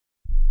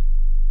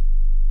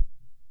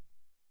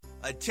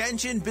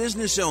Attention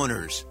business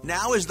owners.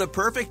 Now is the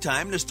perfect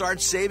time to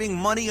start saving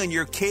money on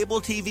your cable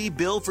TV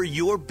bill for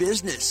your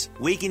business.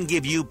 We can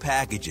give you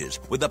packages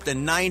with up to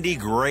 90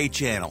 great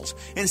channels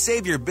and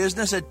save your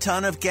business a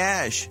ton of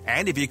cash.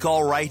 And if you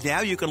call right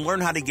now, you can learn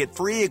how to get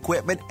free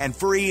equipment and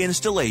free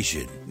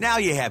installation. Now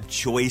you have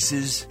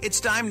choices.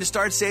 It's time to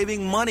start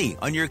saving money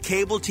on your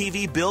cable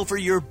TV bill for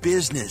your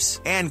business.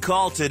 And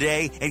call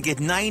today and get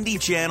 90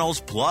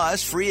 channels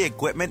plus free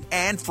equipment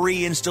and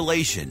free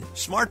installation.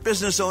 Smart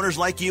business owners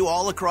like you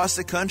all across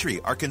the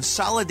country are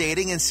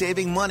consolidating and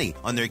saving money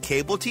on their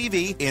cable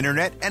TV,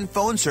 internet, and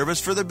phone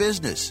service for the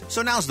business.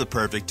 So now's the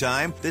perfect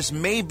time. This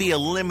may be a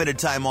limited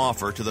time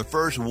offer to the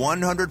first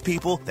 100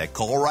 people that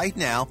call right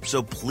now,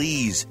 so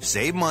please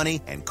save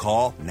money and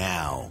call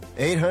now.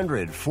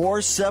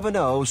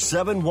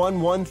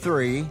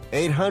 800-470-7113.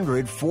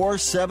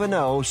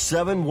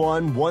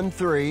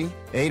 800-470-7113.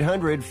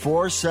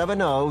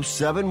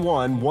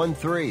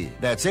 800-470-7113.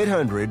 That's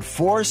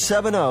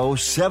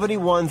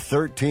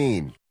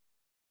 800-470-7113.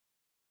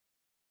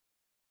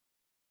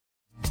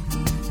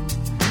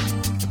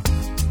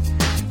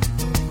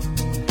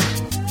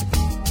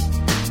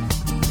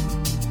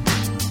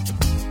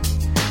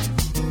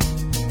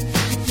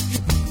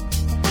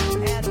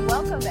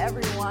 Welcome,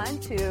 everyone,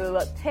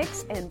 to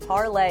Picks and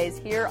Parlays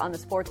here on the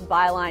Sports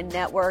Byline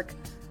Network.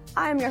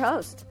 I am your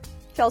host,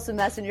 Chelsea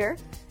Messenger.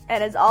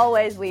 And as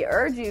always, we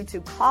urge you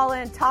to call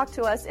in, talk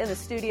to us in the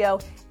studio,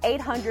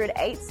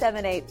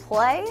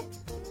 800-878-PLAY.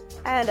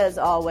 And as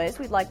always,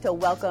 we'd like to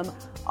welcome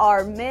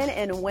our men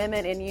and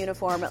women in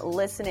uniform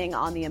listening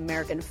on the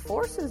American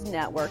Forces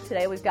Network.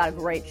 Today we've got a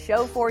great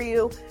show for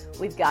you.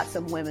 We've got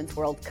some Women's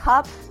World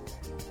Cup.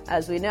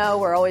 As we know,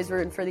 we're always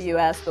rooting for the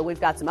U.S., but we've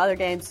got some other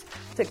games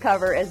to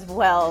cover as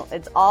well.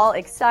 It's all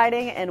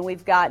exciting, and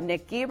we've got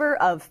Nick Geber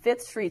of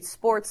Fifth Street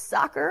Sports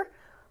Soccer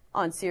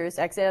on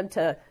SiriusXM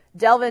to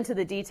delve into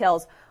the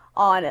details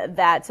on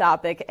that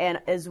topic, and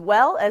as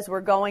well as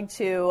we're going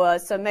to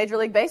some Major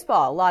League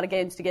Baseball. A lot of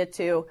games to get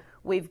to.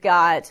 We've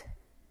got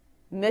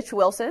Mitch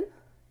Wilson,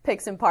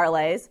 Picks and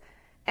Parlays,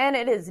 and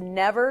it is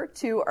never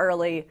too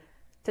early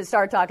to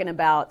start talking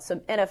about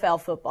some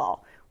NFL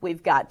football.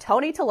 We've got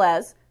Tony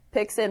Tellez,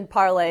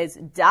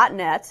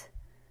 picksandparlays.net,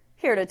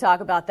 here to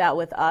talk about that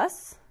with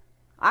us.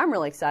 I'm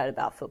really excited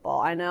about football.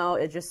 I know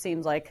it just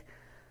seems like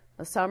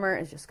the summer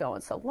is just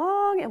going so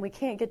long and we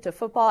can't get to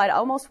football. I'd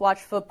almost watch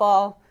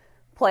football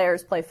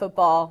players play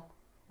football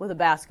with a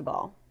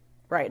basketball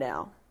right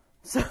now.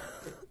 So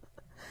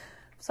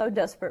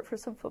desperate for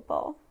some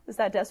football. Is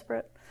that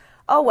desperate?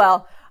 Oh,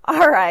 well.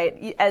 All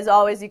right. As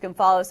always, you can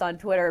follow us on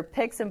Twitter,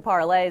 Picks and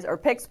Parlays, or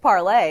Picks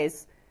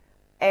Parlays,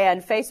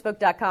 and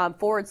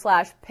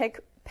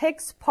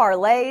Facebook.com/Picks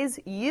Parlays,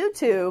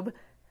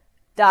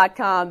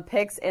 YouTube.com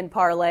Picks and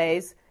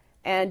Parlays,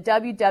 and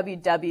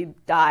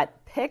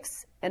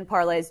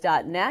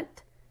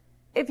www.picksandparlays.net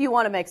if you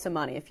want to make some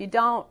money. If you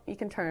don't, you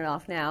can turn it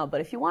off now.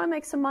 But if you want to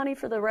make some money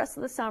for the rest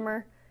of the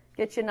summer,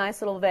 get you a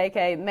nice little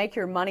vacay, make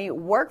your money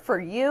work for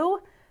you.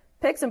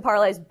 Picks and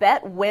Parlays,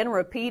 bet, win,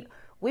 repeat.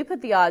 We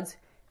put the odds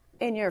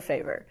in your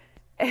favor.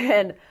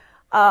 And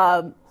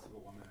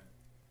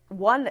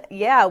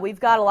we've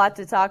got a lot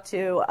to talk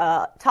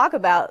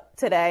about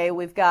today.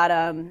 We've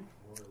got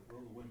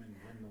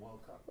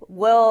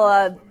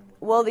will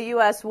the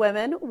U.S.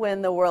 women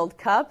win the World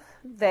Cup?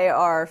 They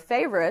are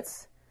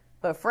favorites,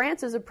 but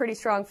France is a pretty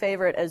strong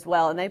favorite as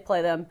well, and they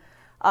play them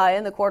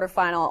in the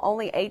quarterfinal.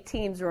 Only 8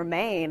 teams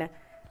remain,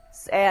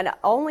 and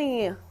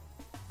only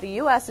the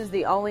U.S. is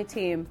the only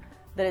team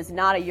that is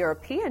not a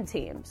European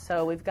team.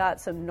 So we've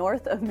got some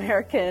North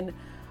American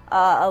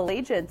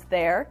allegiance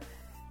there,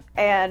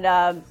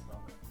 and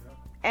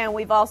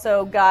we've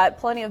also got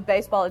plenty of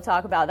baseball to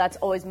talk about. That's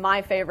always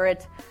my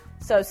favorite.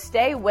 So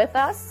stay with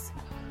us,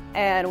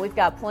 and we've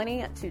got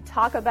plenty to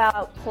talk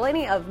about,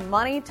 plenty of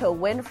money to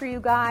win for you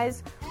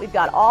guys. We've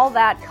got all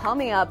that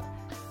coming up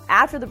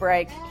after the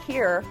break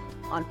here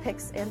on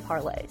Picks and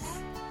Parlays.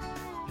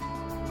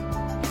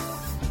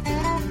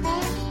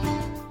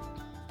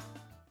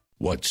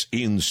 What's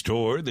in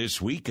store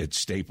this week at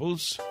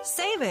Staples?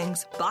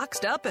 Savings,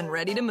 boxed up and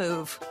ready to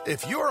move.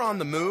 If you're on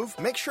the move,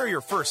 make sure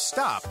your first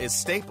stop is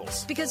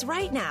Staples. Because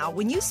right now,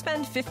 when you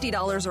spend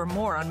 $50 or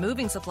more on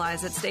moving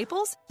supplies at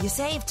Staples, you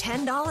save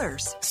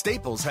 $10.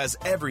 Staples has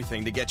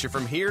everything to get you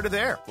from here to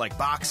there, like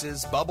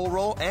boxes, bubble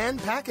roll,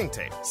 and packing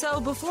tape.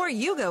 So before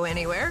you go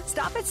anywhere,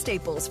 stop at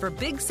Staples for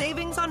big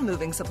savings on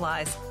moving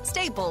supplies.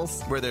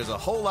 Staples, where there's a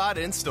whole lot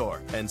in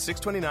store. And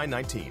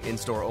 $629.19 in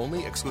store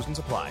only. Exclusions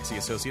apply. See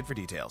associate for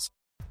details.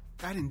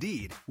 At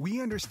Indeed, we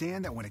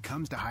understand that when it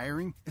comes to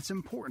hiring, it's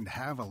important to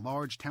have a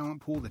large talent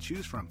pool to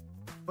choose from.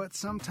 But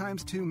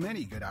sometimes too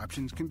many good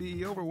options can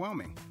be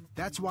overwhelming.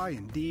 That's why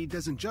Indeed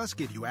doesn't just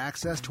give you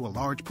access to a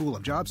large pool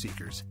of job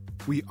seekers.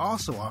 We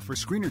also offer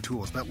screener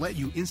tools that let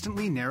you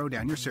instantly narrow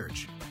down your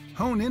search.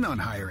 Hone in on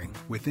hiring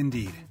with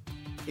Indeed.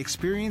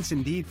 Experience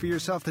Indeed for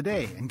yourself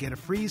today and get a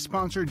free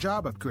sponsored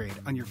job upgrade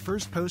on your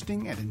first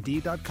posting at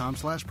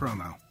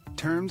Indeed.com/promo.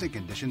 Terms and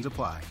conditions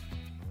apply.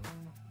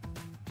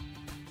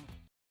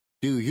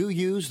 Do you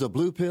use the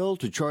blue pill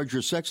to charge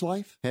your sex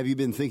life? Have you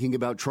been thinking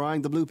about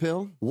trying the blue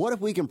pill? What if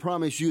we can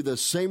promise you the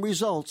same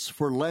results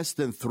for less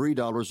than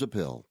 $3 a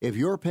pill? If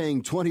you're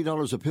paying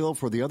 $20 a pill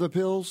for the other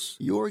pills,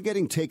 you're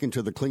getting taken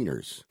to the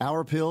cleaners.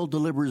 Our pill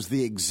delivers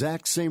the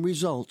exact same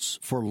results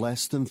for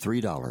less than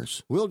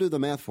 $3. We'll do the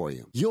math for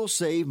you. You'll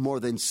save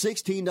more than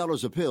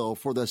 $16 a pill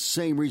for the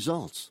same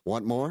results.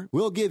 Want more?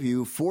 We'll give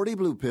you 40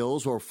 blue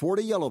pills or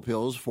 40 yellow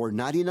pills for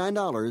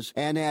 $99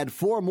 and add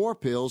 4 more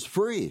pills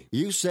free.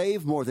 You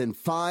save more than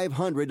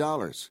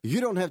 $500.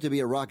 You don't have to be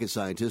a rocket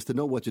scientist to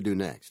know what to do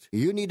next.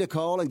 You need to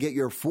call and get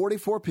your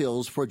 44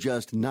 pills for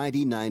just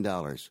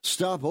 $99.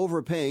 Stop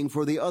overpaying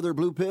for the other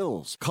blue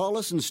pills. Call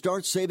us and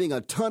start saving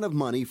a ton of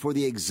money for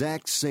the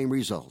exact same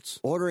results.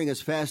 Ordering is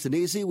fast and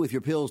easy with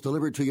your pills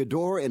delivered to your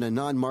door in a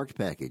non-marked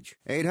package.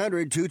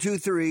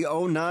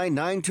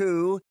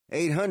 800-223-0992.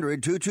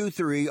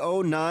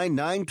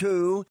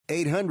 800-223-0992.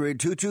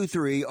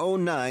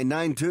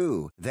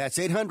 800-223-0992. That's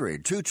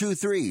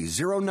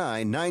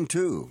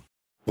 800-223-0992.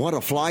 Want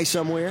to fly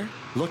somewhere?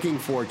 Looking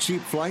for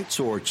cheap flights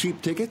or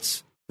cheap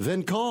tickets?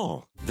 Then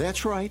call.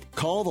 That's right.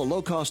 Call the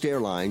low-cost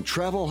airline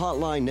travel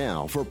hotline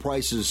now for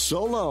prices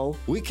so low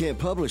we can't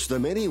publish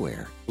them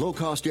anywhere.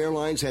 Low-cost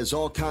airlines has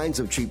all kinds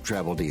of cheap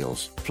travel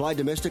deals. Fly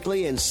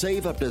domestically and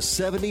save up to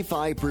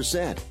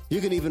 75%.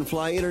 You can even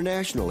fly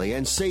internationally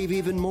and save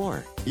even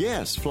more.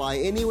 Yes, fly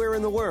anywhere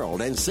in the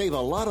world and save a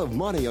lot of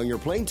money on your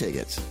plane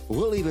tickets.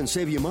 We'll even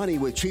save you money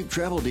with cheap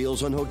travel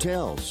deals on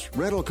hotels,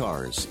 rental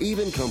cars,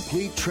 even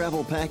complete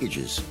travel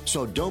packages.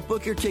 So don't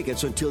book your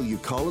tickets until you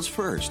call us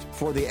first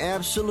for the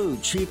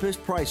absolute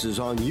cheapest prices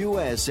on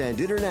U.S. and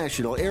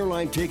international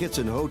airline tickets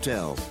and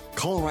hotels.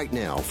 Call right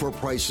now for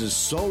prices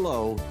so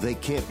low they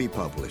can't be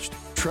published.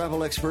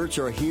 Travel experts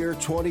are here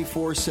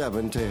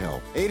 24/7 to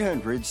help.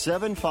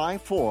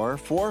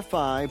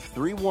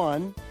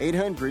 800-754-4531.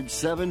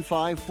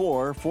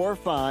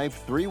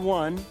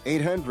 800-754-4531.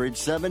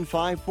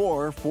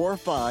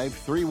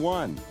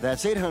 800-754-4531.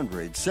 That's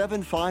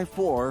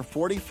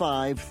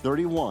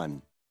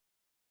 800-754-4531.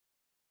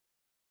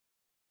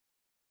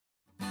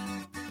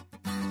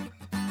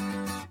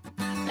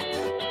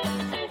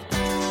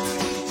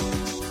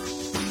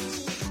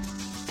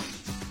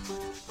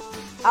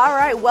 All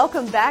right,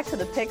 welcome back to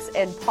the Picks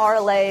and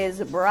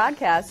Parlays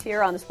broadcast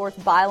here on the Sports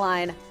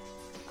Byline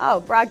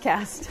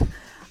broadcast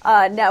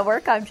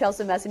network. I'm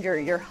Chelsea Messenger,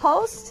 your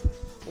host.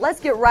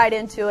 Let's get right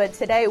into it.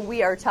 Today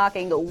we are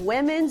talking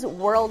Women's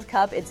World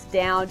Cup. It's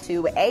down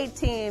to 8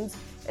 teams.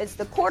 It's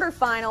the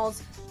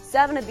quarterfinals.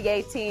 7 of the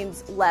 8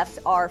 teams left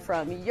are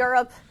from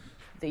Europe.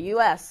 The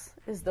U.S.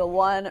 is the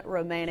one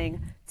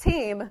remaining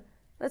team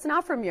that's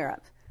not from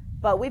Europe.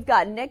 But we've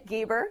got Nick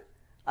Geber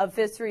of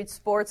Fifth Street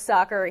Sports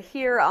Soccer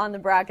here on the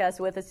broadcast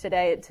with us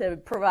today to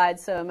provide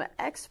some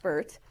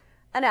expert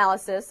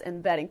analysis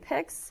and betting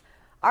picks.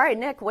 All right,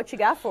 Nick, what you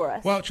got for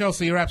us? Well,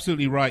 Chelsea, you're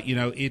absolutely right. You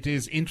know, it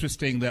is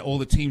interesting that all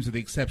the teams, with the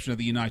exception of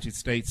the United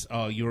States,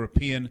 are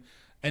European.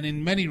 And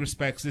in many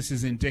respects, this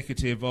is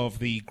indicative of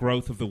the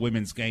growth of the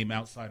women's game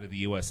outside of the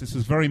U.S. This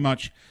was very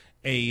much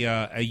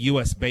a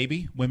U.S.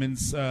 baby.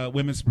 Women's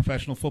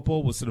professional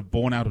football was sort of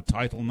born out of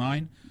Title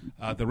IX.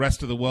 The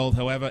rest of the world,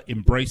 however,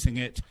 embracing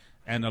it.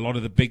 And a lot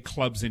of the big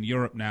clubs in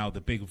Europe now,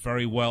 the big,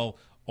 very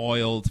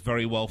well-oiled,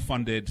 very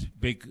well-funded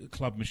big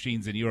club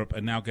machines in Europe are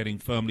now getting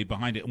firmly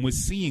behind it. And we're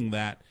seeing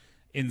that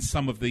in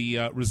some of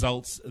the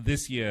results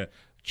this year.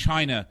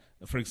 China,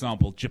 for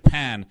example,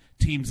 Japan,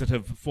 teams that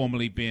have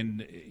formerly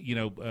been,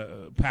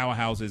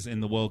 powerhouses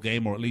in the world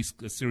game, or at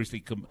least serious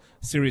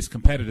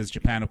competitors.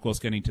 Japan, of course,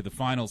 getting to the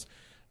finals,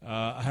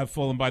 have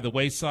fallen by the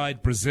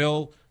wayside.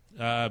 Brazil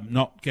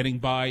not getting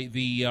by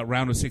the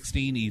round of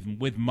 16, even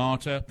with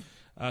Marta.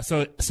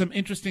 So some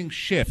interesting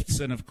shifts,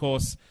 and of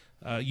course,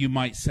 you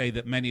might say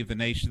that many of the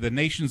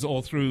nations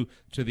all through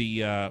to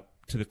the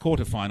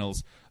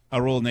quarterfinals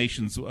are all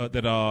nations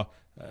that are,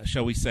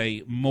 shall we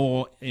say,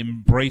 more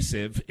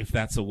embracive, if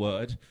that's a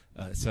word.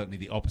 Certainly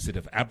the opposite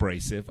of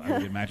abrasive, I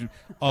would imagine,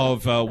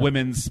 of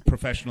women's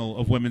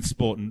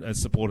sport and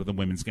support of the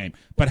women's game.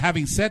 But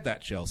having said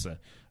that, Chelsea,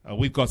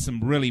 we've got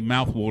some really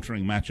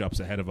mouth-watering matchups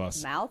ahead of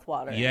us.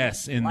 Mouth-watering?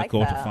 Yes, in the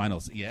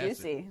quarterfinals. Yes.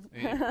 Juicy.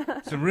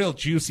 Some real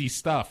juicy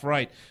stuff,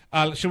 right.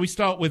 Shall we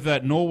start with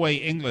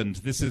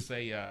Norway-England? This is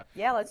a...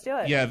 yeah, let's do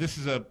it. Yeah, this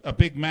is a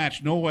big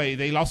match. Norway,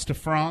 they lost to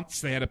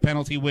France. They had a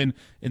penalty win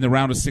in the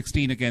round of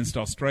 16 against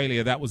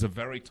Australia. That was a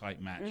very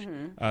tight match,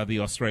 the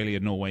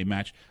Australia-Norway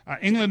match.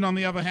 England, on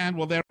the other hand,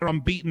 well, they're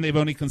unbeaten. They've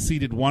only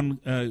conceded one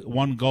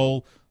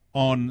goal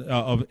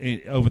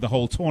over the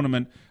whole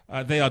tournament.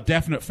 They are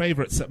definite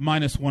favourites at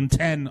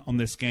 -110 on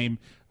this game.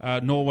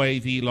 Norway,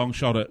 the long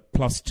shot at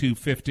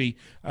 +250.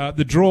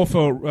 The draw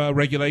for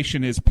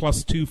regulation is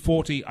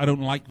 +240. I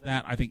don't like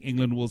that. I think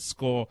England will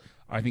score.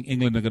 I think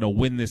England are going to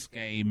win this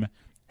game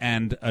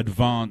and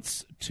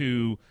advance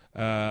to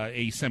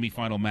a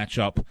semi-final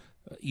matchup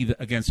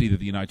against either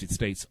the United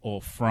States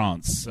or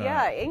France.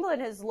 Yeah,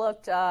 England has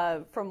looked,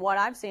 from what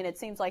I've seen, it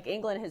seems like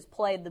England has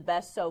played the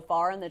best so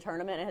far in the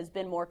tournament and has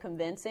been more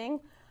convincing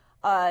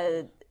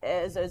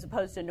as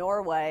opposed to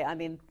Norway. I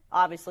mean,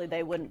 obviously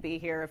they wouldn't be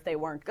here if they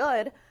weren't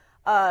good.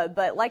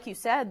 But like you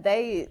said,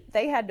 they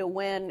had to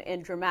win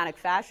in dramatic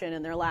fashion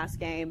in their last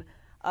game.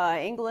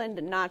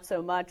 England, not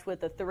so much,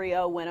 with a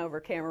 3-0 win over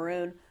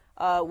Cameroon.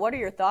 What are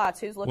your thoughts?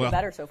 Who's looking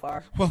better so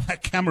far? Well,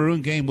 that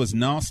Cameroon game was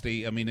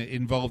nasty. I mean, it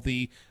involved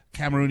the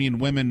Cameroonian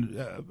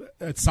women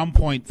at some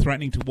point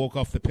threatening to walk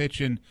off the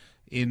pitch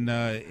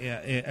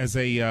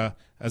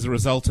as a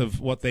result of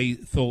what they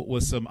thought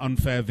was some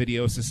unfair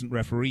video assistant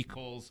referee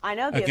calls. I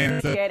know the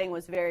officiating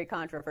was very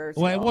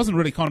controversial. Well, it wasn't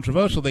really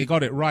controversial. They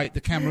got it right.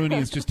 The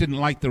Cameroonians just didn't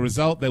like the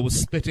result. There was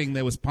spitting,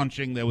 there was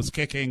punching, there was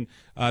kicking.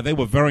 They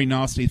were very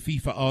nasty.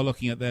 FIFA are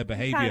looking at their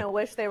behavior. I kind of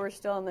wish they were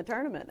still in the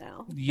tournament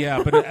now.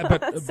 Yeah, but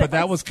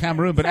that was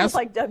Cameroon. But sounds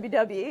like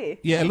WWE.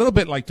 Yeah, a little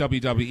bit like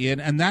WWE,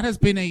 and that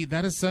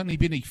has certainly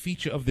been a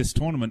feature of this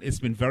tournament. It's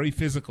been very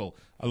physical.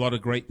 A lot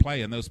of great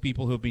play, and those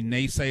people who have been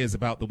naysayers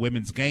about the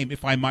women's game,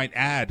 if I might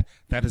add,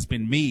 that has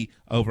been me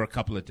over a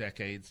couple of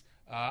decades.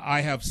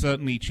 I have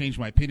certainly changed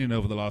my opinion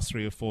over the last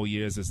 3 or 4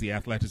 years as the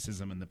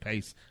athleticism and the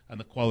pace and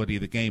the quality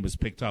of the game has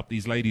picked up.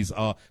 These ladies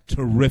are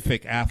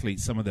terrific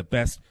athletes, some of the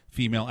best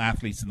female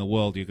athletes in the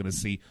world you're going to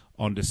see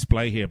on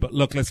display here. But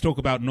look, let's talk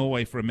about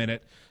Norway for a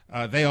minute.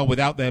 They are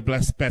without their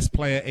best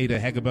player, Ada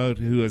Hegerberg,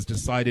 who has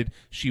decided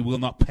she will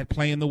not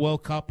play in the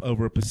World Cup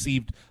over a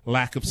perceived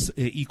lack of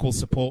equal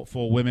support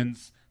for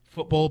women's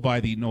football by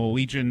the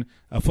Norwegian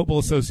Football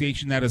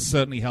Association. That has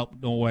certainly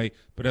helped Norway.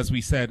 But as we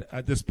said,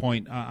 at this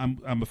point, I'm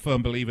a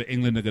firm believer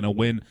England are going to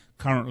win,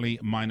 currently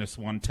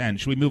 -110.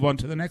 Should we move on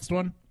to the next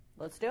one?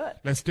 Let's do it.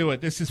 Let's do it.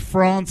 This is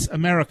France,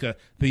 America.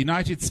 The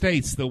United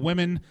States, the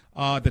women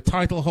are the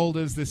title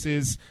holders. This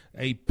is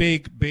a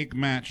big, big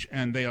match,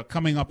 and they are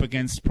coming up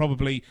against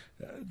probably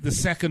the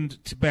second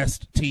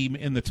best team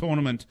in the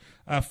tournament.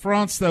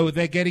 France, though,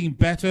 they're getting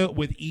better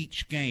with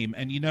each game.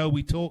 And,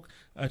 we talk,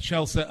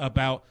 Chelsea,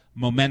 about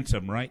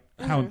momentum, right?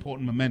 Mm-hmm. How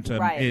important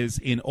momentum is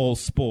in all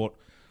sport.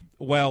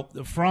 Well,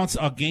 France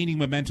are gaining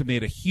momentum. They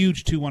had a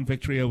huge 2-1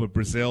 victory over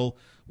Brazil,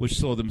 which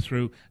saw them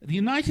through. The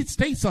United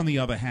States, on the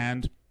other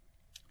hand,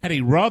 had a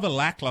rather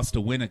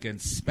lackluster win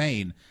against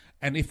Spain.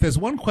 And if there's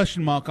one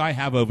question mark I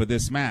have over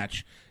this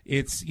match,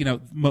 it's,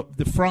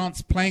 the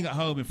France playing at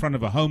home in front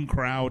of a home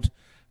crowd,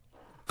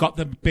 got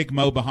the big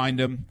Mo behind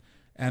them,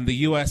 and the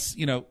U.S.,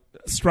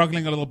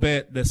 struggling a little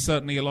bit. There's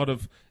certainly a lot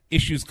of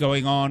issues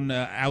going on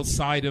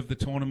outside of the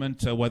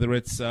tournament, whether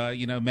it's,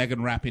 Megan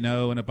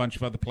Rapinoe and a bunch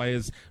of other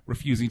players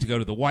refusing to go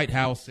to the White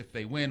House if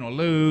they win or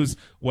lose,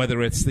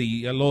 whether it's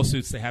the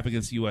lawsuits they have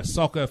against U.S.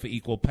 soccer for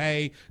equal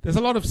pay. There's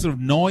a lot of sort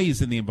of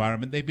noise in the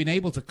environment. They've been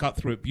able to cut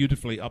through it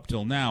beautifully up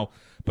till now.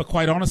 But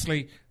quite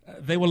honestly,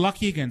 they were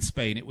lucky against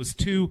Spain. It was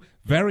 2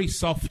 very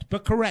soft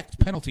but correct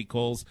penalty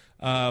calls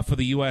for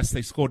the U.S.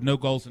 They scored no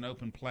goals in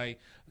open play.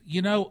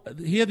 Here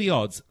are the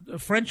odds.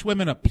 French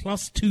women are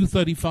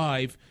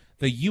 +235.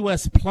 The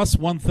U.S.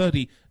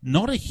 +130,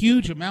 not a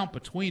huge amount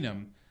between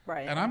them.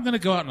 Right. And I'm going to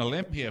go out on a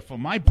limb here. For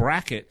my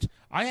bracket,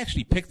 I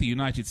actually picked the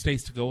United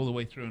States to go all the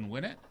way through and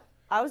win it.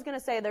 I was going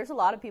to say there's a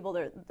lot of people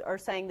that are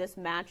saying this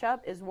matchup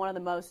is one of the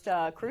most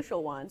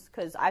crucial ones,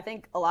 because I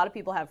think a lot of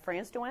people have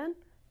France to win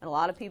and a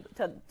lot of people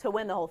to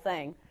win the whole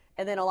thing,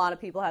 and then a lot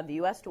of people have the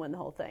U.S. to win the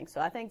whole thing. So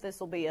I think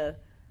this will be a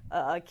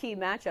key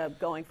matchup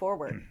going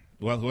forward.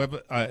 Well,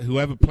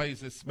 whoever plays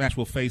this match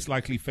will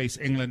likely face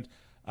England.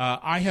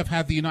 I have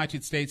had the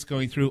United States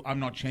going through. I'm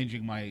not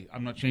changing my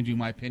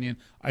opinion.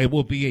 It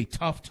will be a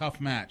tough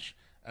match,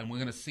 and we're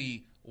going to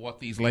see what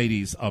these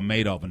ladies are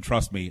made of. And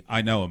trust me,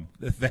 I know them.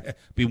 I've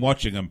been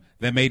watching them.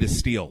 They're made of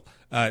steel.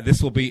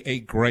 This will be a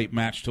great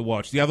match to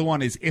watch. The other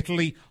one is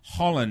Italy,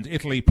 Holland.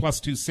 Italy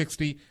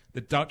 +260.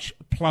 The Dutch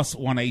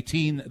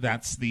 +118.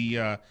 That's the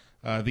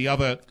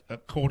other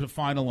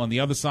quarterfinal on the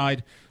other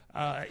side.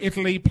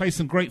 Italy play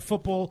some great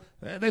football.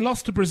 They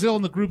lost to Brazil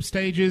in the group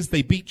stages.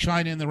 They beat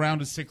China in the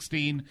round of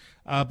 16.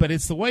 But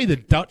it's the way the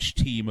Dutch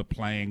team are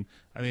playing.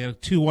 They had a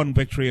 2-1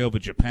 victory over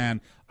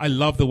Japan. I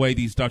love the way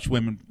these Dutch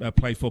women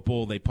play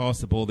football. They pass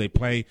the ball. They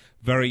play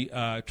very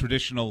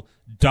traditional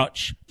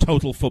Dutch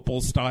total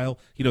football style.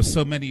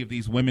 So many of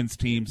these women's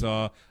teams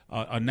are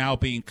now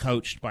being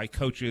coached by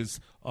coaches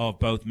of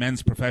both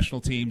men's professional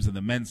teams and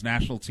the men's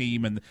national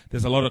team, and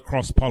there's a lot of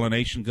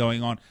cross-pollination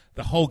going on.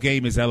 The whole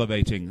game is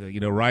elevating.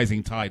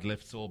 Rising tide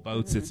lifts all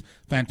boats. Mm-hmm. It's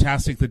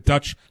fantastic. The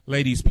Dutch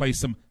ladies play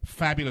some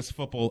fabulous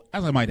football,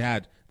 as I might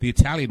add. The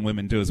Italian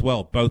women do as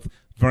well, both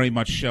very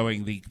much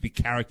showing the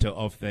character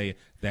of their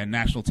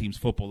national team's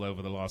football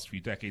over the last few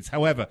decades.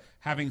 However,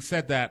 having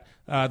said that,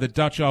 the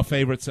Dutch are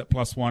favorites at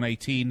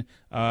 +118,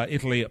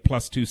 Italy at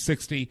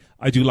 +260.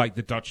 I do like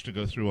the Dutch to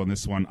go through on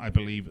this one. I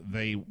believe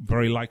they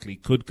very likely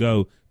could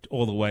go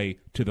all the way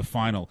to the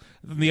final.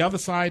 On the other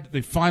side,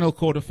 the final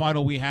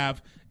quarterfinal we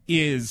have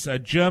is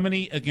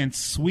Germany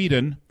against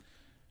Sweden.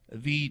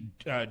 The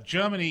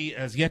Germany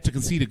has yet to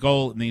concede a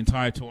goal in the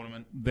entire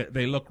tournament.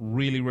 They look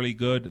really, really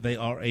good. They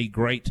are a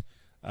great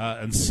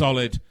and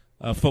solid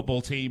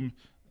football team.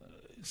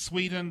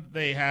 Sweden,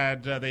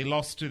 they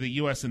lost to the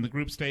U.S. in the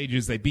group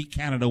stages. They beat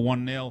Canada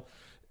 1-0.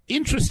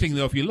 Interesting,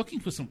 though, if you're looking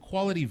for some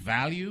quality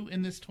value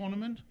in this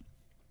tournament,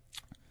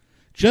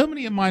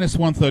 Germany are minus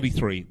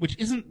 133, which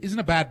isn't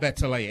a bad bet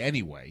to lay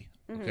anyway.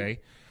 Okay,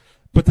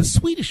 but the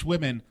Swedish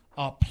women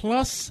are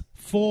plus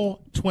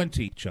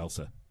 420,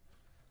 Chelsea.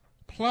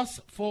 Plus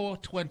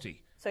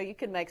 420. So you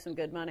could make some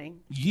good money.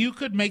 You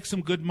could make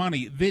some good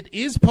money. It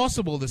is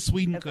possible that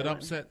Sweden could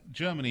upset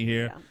Germany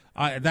here.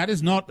 Yeah. That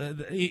is not,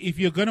 if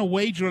you're going to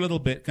wager a little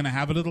bit, going to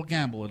have a little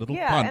gamble, a little punt.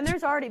 Yeah, and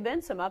there's already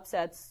been some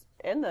upsets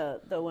in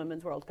the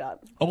Women's World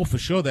Cup. Oh, for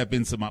sure there have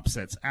been some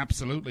upsets,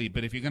 absolutely.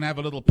 But if you're going to have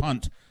a little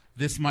punt,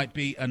 this might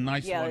be a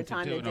nice one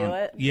to do it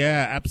on.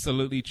 Yeah,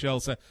 absolutely,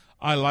 Chelsea.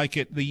 I like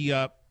it.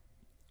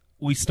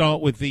 We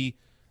start with the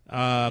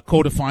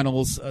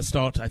quarterfinals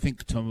start, I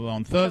think,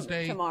 on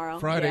Thursday, tomorrow,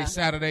 Friday,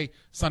 Saturday,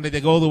 Sunday.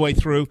 They go all the way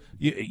through.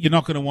 You're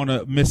not going to want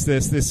to miss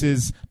this. This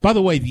is, by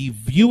the way, the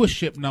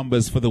viewership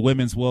numbers for the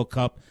Women's World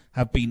Cup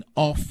have been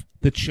off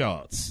the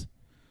charts.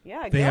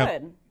 Yeah,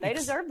 good. They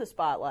deserve the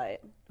spotlight.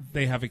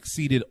 They have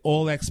exceeded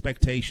all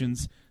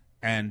expectations,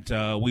 and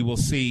we will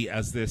see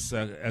as this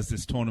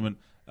tournament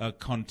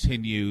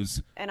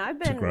continues. And I've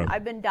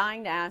been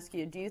dying to ask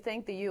you, do you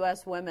think the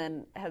U.S.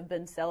 women have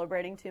been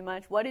celebrating too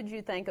much? What did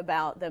you think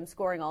about them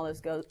scoring all those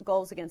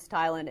goals against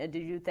Thailand, and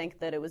did you think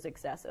that it was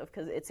excessive?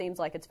 Because it seems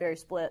like it's very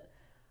split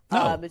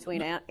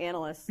between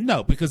analysts.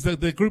 No, because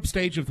the group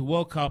stage of the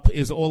World Cup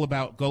is all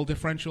about goal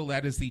differential.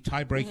 That is the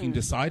tie-breaking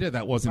decider.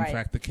 That was, in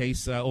fact, the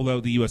case, although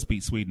the U.S.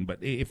 beat Sweden.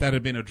 But if that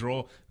had been a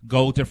draw,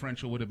 goal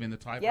differential would have been the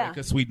tiebreaker. Yeah.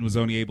 Sweden was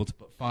only able to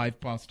put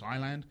 5 past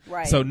Thailand.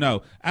 Right. So,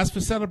 no. As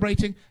for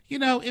celebrating,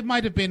 it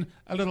might have been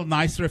a little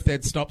nicer if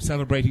they'd stopped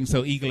celebrating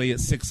so eagerly at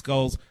 6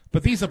 goals.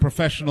 But these are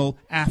professional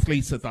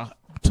athletes at the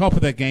top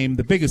of their game,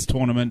 the biggest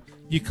tournament.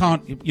 You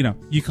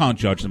can't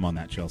judge them on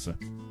that, Chelsea.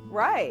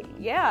 Right,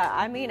 yeah.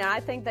 I mean, I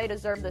think they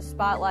deserve the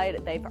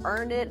spotlight. They've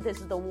earned it. This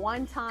is the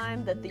one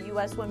time that the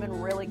U.S.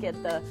 women really get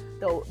the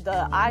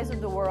eyes of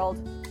the world,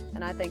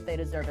 and I think they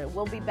deserve it.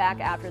 We'll be back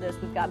after this.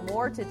 We've got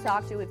more to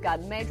talk to. We've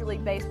got Major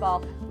League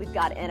Baseball. We've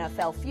got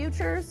NFL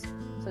futures.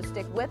 So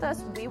stick with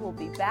us. We will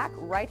be back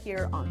right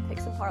here on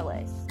Picks and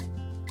Parlays.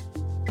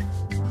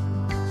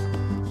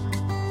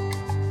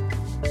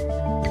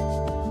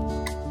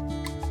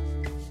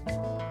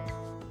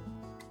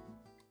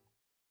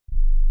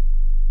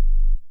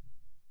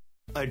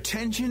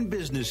 Attention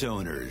business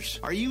owners.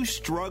 Are you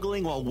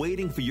struggling while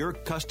waiting for your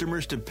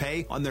customers to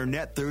pay on their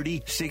net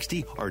 30,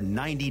 60, or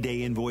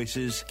 90-day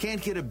invoices?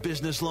 Can't get a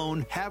business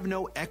loan? Have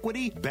no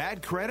equity?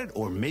 Bad credit?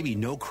 Or maybe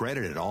no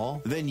credit at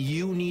all? Then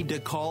you need to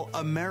call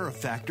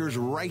AmeriFactors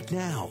right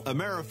now.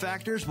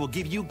 AmeriFactors will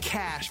give you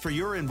cash for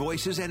your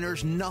invoices and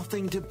there's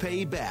nothing to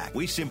pay back.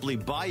 We simply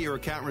buy your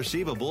account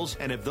receivables,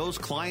 and if those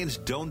clients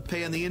don't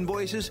pay on the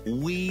invoices,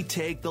 we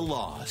take the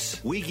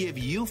loss. We give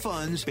you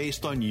funds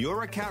based on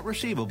your account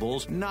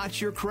receivables,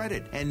 not your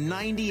credit. And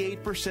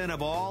 98%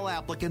 of all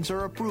applicants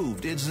are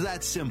approved. It's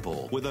that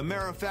simple. With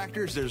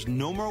AmeriFactors, there's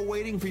no more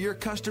waiting for your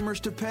customers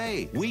to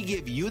pay. We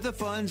give you the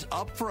funds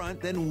up front,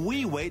 then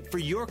we wait for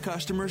your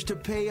customers to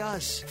pay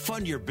us.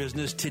 Fund your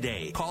business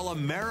today. Call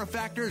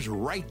AmeriFactors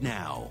right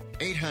now.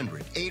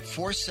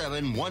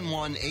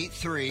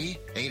 800-847-1183.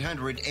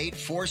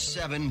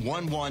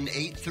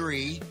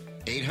 800-847-1183.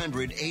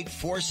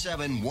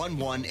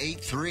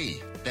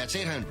 800-847-1183. That's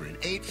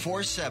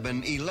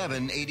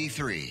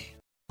 800-847-1183.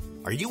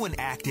 Are you an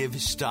active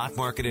stock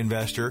market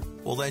investor?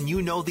 Well, then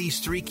you know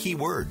these 3 key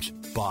words: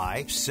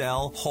 buy,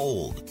 sell,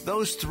 hold.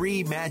 Those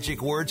 3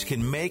 magic words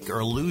can make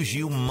or lose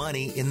you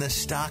money in the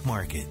stock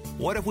market.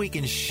 What if we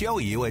can show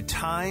you a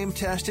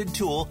time-tested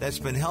tool that's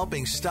been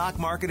helping stock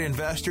market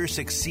investors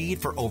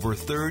succeed for over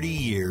 30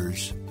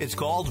 years? It's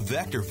called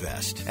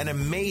VectorVest, an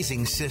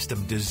amazing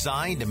system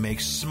designed to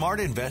make smart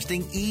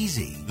investing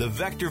easy. The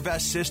VectorVest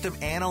system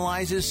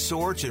analyzes,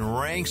 sorts, and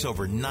ranks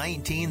over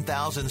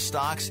 19,000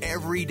 stocks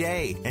every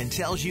day and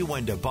tells you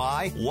when to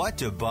buy, what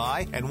to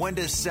buy, and when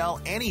to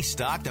sell any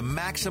stock to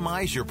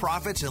maximize your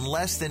profits in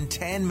less than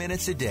 10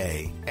 minutes a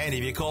day. And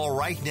if you call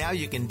right now,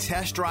 you can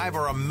test drive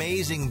our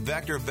amazing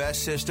VectorVest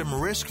system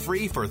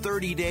risk-free for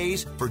 30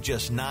 days for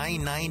just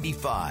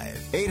 $9.95.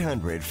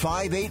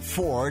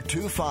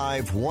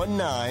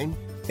 800-584-2519.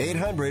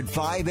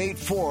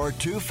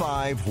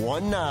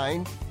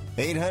 800-584-2519.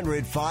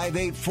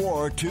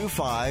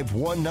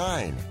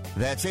 800-584-2519.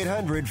 That's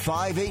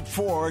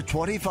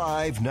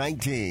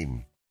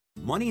 800-584-2519.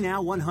 Money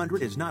Now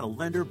 100 is not a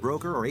lender,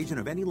 broker, or agent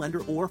of any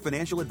lender or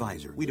financial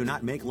advisor. We do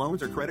not make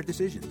loans or credit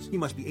decisions. You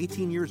must be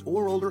 18 years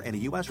or older and a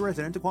U.S.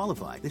 resident to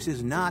qualify. This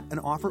is not an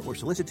offer or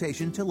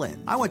solicitation to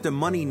lend. I went to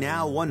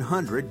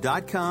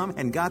MoneyNow100.com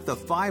and got the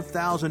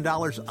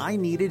 $5,000 I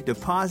needed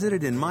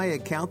deposited in my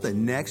account the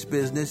next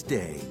business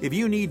day. If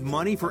you need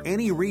money for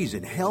any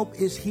reason, help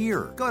is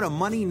here. Go to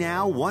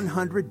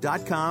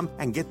MoneyNow100.com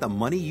and get the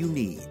money you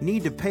need.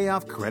 Need to pay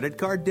off credit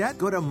card debt?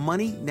 Go to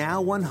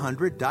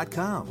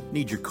MoneyNow100.com.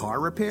 Need your car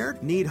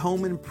repaired? Need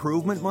home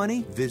improvement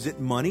money? Visit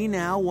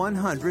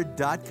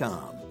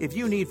MoneyNow100.com. If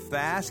you need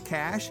fast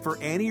cash for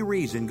any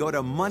reason, go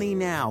to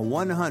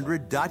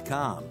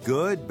MoneyNow100.com.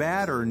 Good,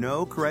 bad, or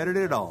no credit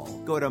at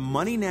all. Go to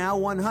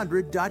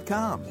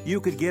MoneyNow100.com. You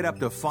could get up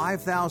to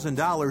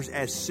 $5,000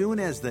 as soon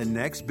as the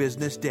next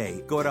business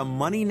day. Go to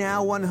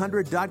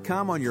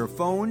MoneyNow100.com on your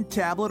phone,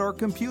 tablet, or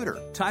computer.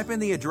 Type in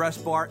the address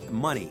bar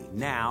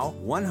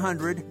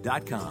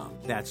MoneyNow100.com.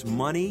 That's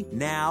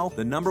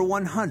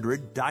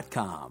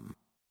MoneyNow100.com.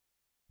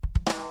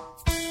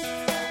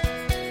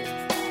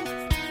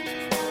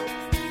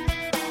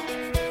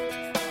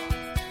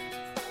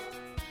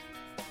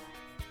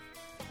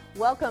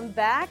 Welcome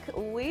back.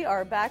 We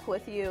are back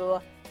with you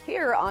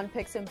here on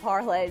Picks and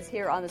Parlays,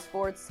 here on the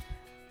Sports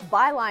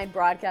Byline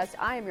broadcast.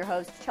 I am your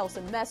host,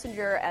 Chelsea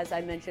Messenger. As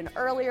I mentioned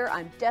earlier,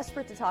 I'm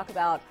desperate to talk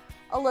about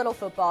a little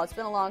football. It's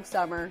been a long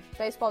summer.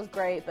 Baseball's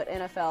great, but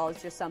NFL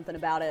is just something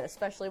about it,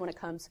 especially when it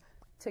comes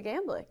to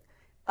gambling.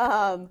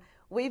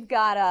 We've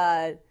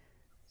got,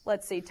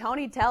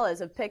 Tony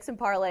Tellez of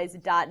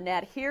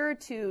picksandparlays.net here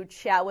to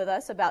chat with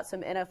us about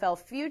some NFL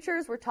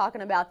futures. We're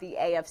talking about the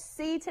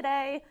AFC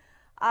today.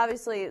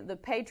 Obviously, the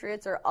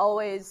Patriots are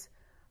always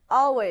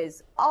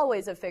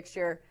a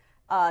fixture.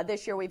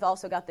 This year, we've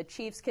also got the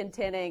Chiefs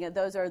contending.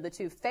 Those are the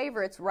two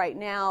favorites right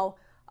now.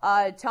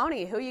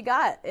 Tony, who you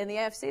got in the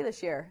AFC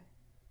this year?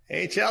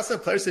 Hey, Chelsea,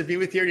 pleasure to be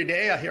with you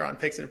today here on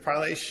Picks and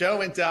Parlays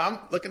show. And I'm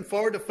looking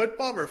forward to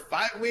football. We're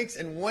 5 weeks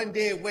and 1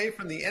 day away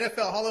from the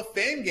NFL Hall of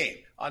Fame game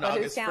on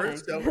August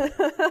 1st. So,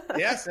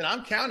 yes, and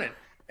I'm counting.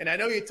 And I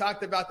know you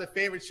talked about the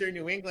favorites here in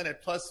New England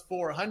at plus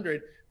 400.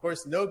 Of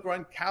course, no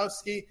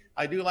Gronkowski.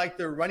 I do like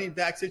their running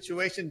back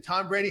situation.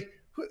 Tom Brady.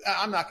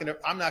 I'm not gonna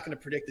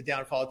predict the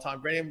downfall of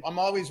Tom Brady. I'm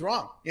always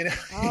wrong. You know.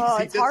 Oh,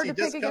 it's hard to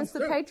pick against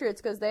the Patriots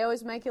because they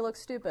always make you look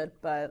stupid.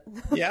 But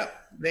yeah,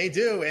 they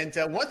do. And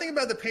one thing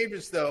about the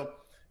Patriots, though,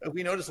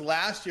 we noticed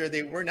last year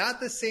they were not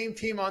the same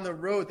team on the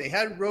road. They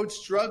had road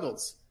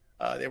struggles.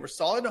 They were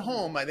solid at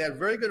home. They had a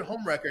very good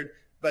home record.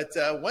 But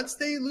once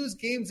they lose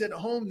games at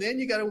home, then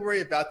you got to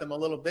worry about them a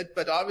little bit.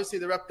 But obviously,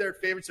 they're up there.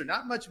 Favorites are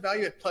not much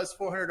value at plus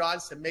 400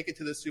 odds to make it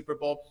to the Super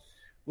Bowl.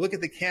 Look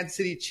at the Kansas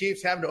City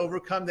Chiefs having to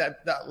overcome that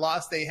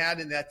loss they had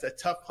in that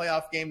tough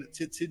playoff game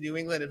to New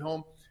England at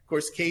home. Of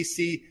course,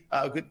 KC,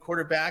 a good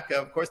quarterback.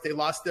 Of course, they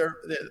lost their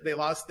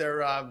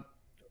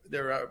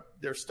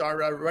star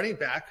running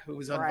back who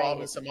was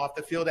involved in some off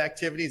the field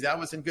activities. That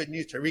wasn't good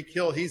news. Tyreek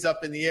Hill, he's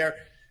up in the air.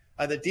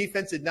 The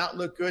defense did not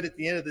look good at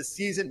the end of the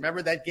season.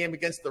 Remember that game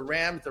against the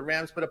Rams? The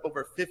Rams put up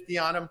over 50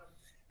 on them.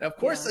 And, of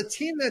course, a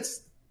team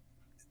that's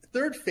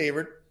third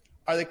favorite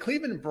are the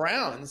Cleveland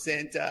Browns.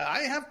 And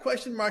I have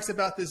question marks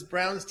about this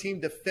Browns team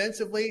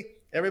defensively.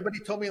 Everybody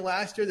told me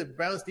last year the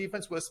Browns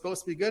defense was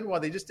supposed to be good. Well,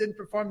 they just didn't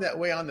perform that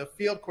way on the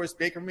field. Of course,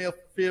 Baker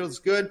Mayfield's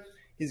good.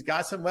 He's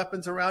got some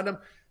weapons around him.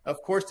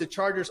 Of course, the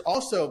Chargers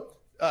also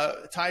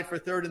tied for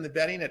third in the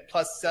betting at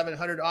plus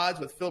 700 odds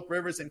with Philip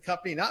Rivers and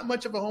company. Not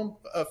much of a home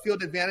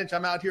field advantage.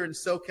 I'm out here in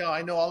SoCal.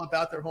 I know all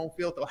about their home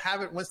field. They'll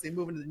have it once they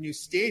move into the new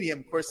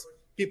stadium. Of course,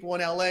 people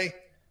in L.A.,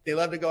 they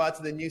love to go out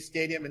to the new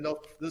stadium, and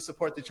they'll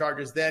support the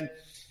Chargers then.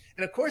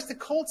 And, of course, the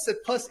Colts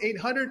at plus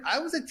 800. I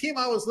was a team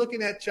I was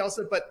looking at,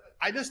 Chelsea, but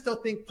I just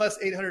don't think plus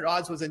 800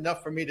 odds was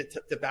enough for me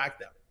to back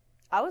them.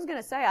 I was going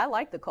to say I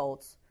like the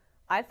Colts.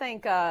 I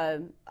think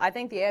the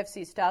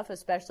AFC stuff,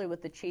 especially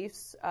with the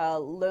Chiefs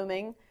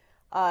looming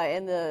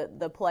in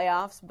the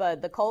playoffs,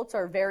 but the Colts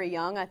are very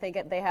young. I think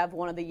they have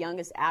one of the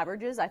youngest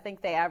averages. I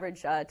think they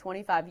average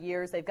 25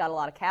 years. They've got a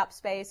lot of cap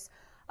space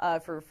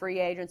for free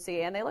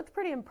agency, and they looked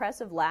pretty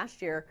impressive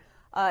last year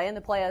in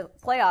the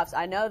playoffs.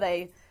 I know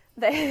they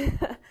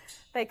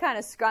kind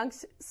of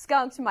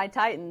skunked my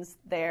Titans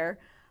there,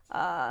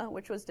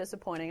 which was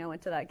disappointing. I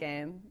went to that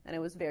game, and it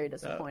was very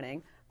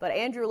disappointing. But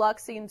Andrew Luck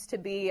seems to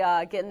be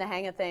getting the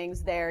hang of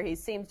things there. He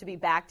seems to be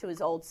back to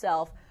his old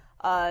self.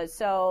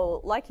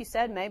 So, like you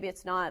said, maybe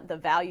it's not the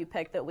value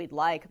pick that we'd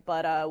like,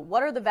 but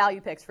what are the value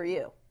picks for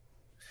you?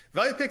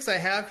 Value picks I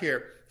have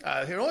here.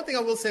 The only thing I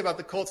will say about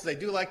the Colts is I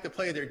do like to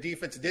play their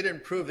defense. It did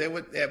improve.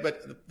 But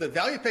the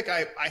value pick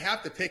I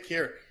have to pick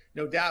here,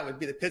 no doubt, would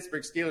be the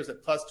Pittsburgh Steelers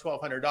at plus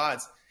 1,200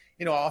 odds.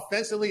 You know,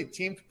 offensively, the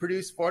team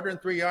produced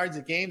 403 yards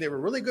a game. They were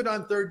really good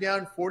on third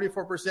down,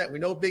 44%. We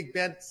know Big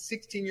Ben,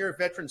 16-year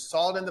veteran,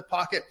 solid in the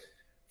pocket,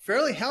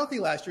 fairly healthy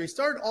last year. He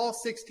started all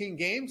 16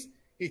 games.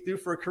 He threw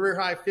for a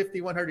career-high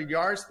 5,100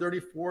 yards,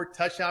 34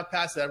 touchdown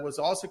passes. That was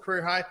also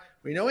career-high.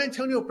 We know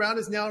Antonio Brown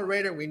is now a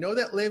Raider. We know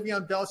that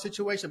Le'Veon Bell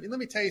situation. I mean,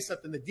 let me tell you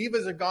something. The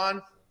Divas are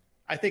gone.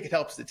 I think it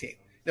helps the team.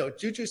 You know,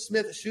 Juju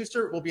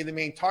Smith-Schuster will be the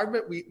main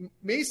target. We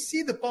may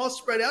see the ball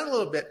spread out a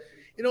little bit.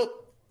 You know,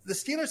 the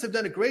Steelers have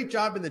done a great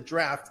job in the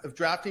draft of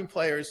drafting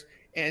players.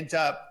 And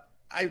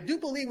I do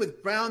believe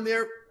with Brown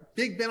there,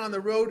 Big Ben on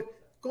the road,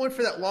 going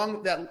for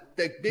that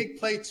big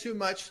play too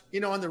much, you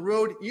know, on the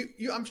road.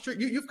 I'm sure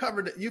you've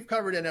covered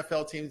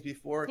NFL teams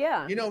before.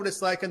 Yeah. You know what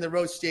it's like in the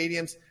road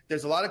stadiums.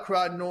 There's a lot of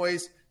crowd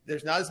noise.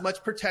 There's not as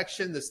much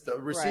protection. The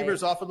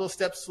receivers off a little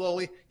step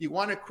slowly. You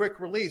want a quick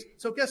release.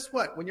 So guess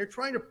what? When you're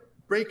trying to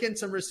break in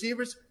some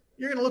receivers,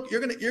 you're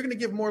going to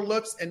give more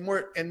looks and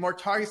more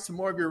targets to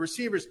more of your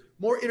receivers,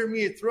 more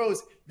intermediate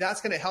throws.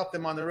 That's going to help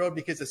them on the road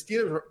because the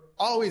Steelers are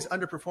always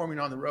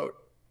underperforming on the road.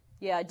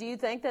 Yeah. Do you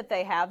think that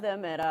they have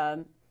them at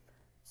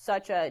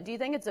do you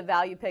think it's a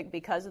value pick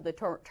because of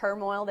the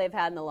turmoil they've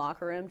had in the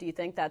locker room? Do you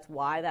think that's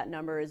why that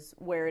number is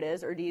where it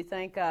is? Or do you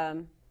think,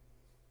 I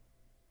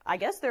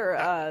guess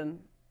they're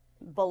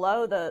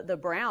below the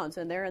Browns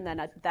and they're in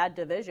that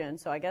division.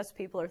 So I guess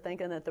people are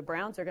thinking that the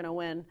Browns are going to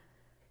win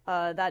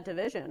that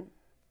division.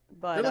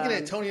 But they're looking at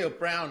Antonio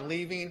Brown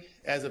leaving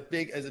as a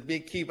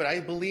big key, but I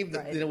believe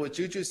that with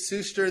Juju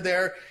Schuster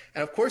there,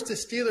 and of course the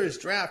Steelers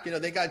draft,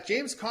 they got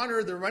James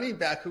Conner, the running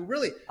back, who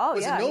really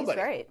was a nobody.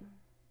 He's great.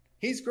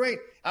 He's great.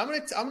 I'm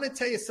gonna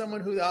tell you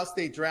someone who else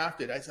they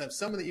drafted. I have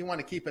someone that you want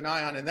to keep an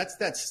eye on, and that's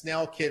that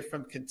Snell kid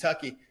from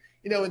Kentucky.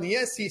 In the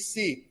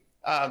SEC,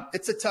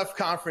 it's a tough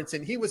conference,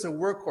 and he was a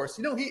workhorse.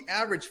 He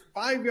averaged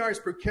 5 yards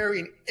per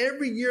carry in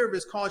every year of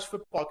his college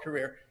football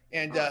career.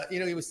 And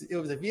he was the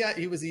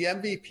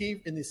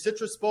MVP in the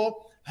Citrus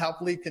Bowl,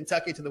 helped lead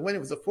Kentucky to the win. It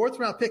was a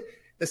 4th-round pick.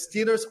 The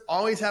Steelers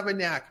always have a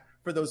knack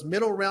for those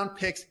middle-round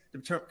picks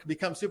to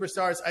become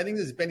superstars. I think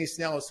this Benny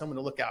Snell is someone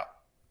to look out.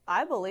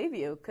 I believe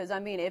you because,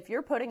 if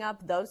you're putting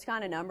up those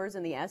kind of numbers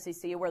in the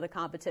SEC where the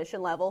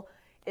competition level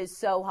is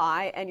so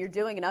high and you're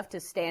doing enough to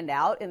stand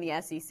out in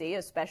the SEC,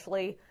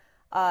 especially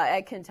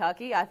at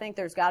Kentucky, I think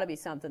there's got to be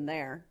something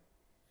there.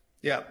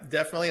 Yeah,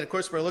 definitely. And, of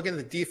course, we're looking at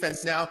the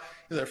defense now.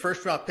 Their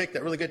 1st-round pick,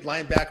 that really good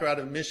linebacker out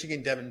of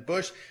Michigan, Devin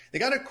Bush. They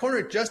got a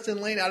corner, Justin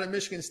Lane, out of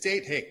Michigan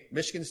State. Hey,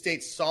 Michigan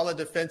State, solid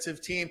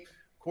defensive team.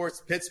 Of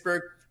course,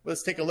 Pittsburgh.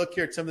 Let's take a look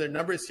here at some of their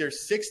numbers here.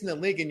 6th in the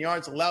league in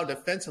yards allowed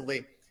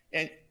defensively.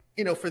 And,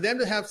 for them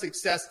to have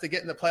success to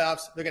get in the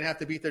playoffs, they're going to have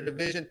to beat their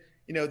division.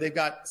 They've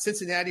got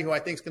Cincinnati, who I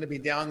think is going to be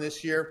down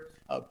this year.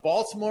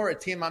 Baltimore, a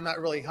team I'm not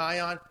really high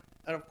on.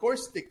 And, of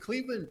course, the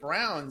Cleveland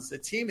Browns, a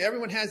team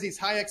everyone has these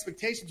high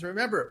expectations.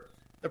 Remember,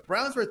 the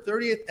Browns were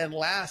 30th and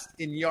last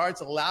in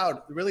yards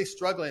allowed, really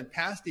struggling in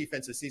pass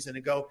defense a season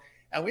ago.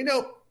 And we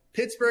know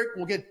Pittsburgh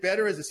will get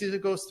better as the season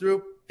goes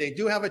through. They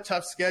do have a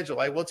tough schedule.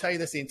 I will tell you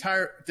this, the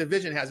entire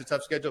division has a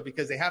tough schedule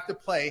because they have to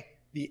play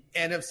the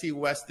NFC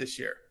West this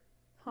year.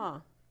 Huh.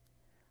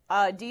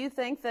 Do you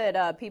think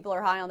that people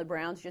are high on the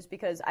Browns just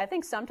because I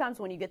think sometimes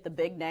when you get the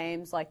big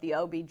names like the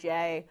OBJ,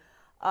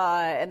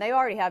 and they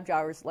already have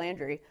Jarvis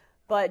Landry,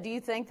 but do you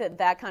think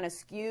that kind of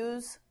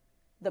skews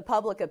the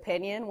public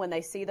opinion when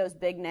they see those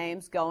big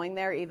names going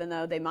there, even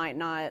though they might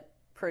not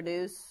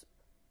produce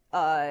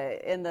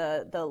in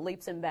the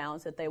leaps and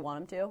bounds that they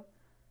want them to?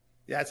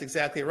 Yeah, that's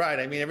exactly right.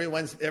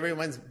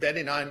 Everyone's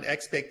betting on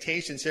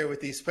expectations here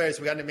with these players.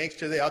 We got to make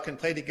sure they all can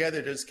play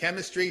together. There's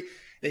chemistry.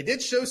 They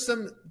did show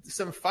some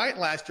fight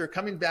last year,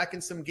 coming back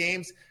in some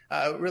games.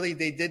 Really,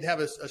 they did have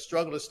a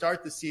struggle to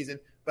start the season.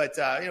 But,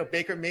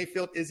 Baker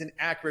Mayfield is an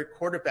accurate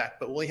quarterback.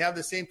 But will he have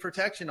the same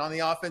protection on the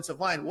offensive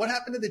line? What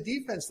happened to the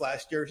defense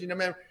last year?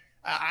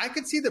 I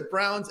could see the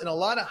Browns in a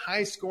lot of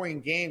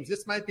high-scoring games.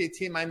 This might be a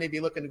team I may be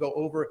looking to go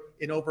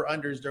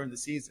over-unders during the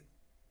season.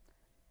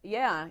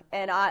 Yeah,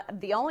 and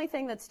the only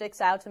thing that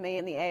sticks out to me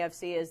in the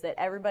AFC is that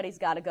everybody's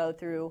got to go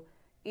through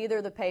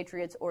either the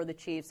Patriots or the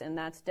Chiefs, and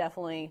that's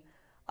definitely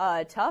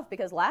tough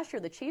because last year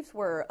the Chiefs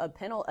were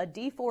a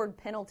Dee Ford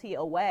penalty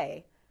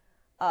away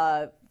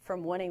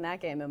from winning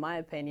that game, in my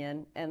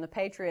opinion. And the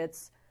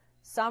Patriots,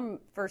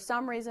 for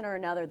some reason or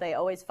another, they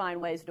always find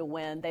ways to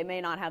win. They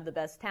may not have the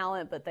best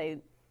talent, but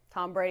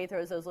Tom Brady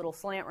throws those little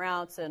slant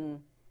routes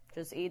and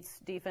just eats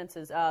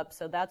defenses up.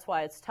 So that's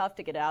why it's tough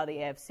to get out of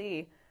the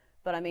AFC.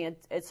 But,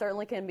 it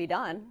certainly can be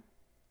done.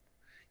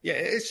 Yeah,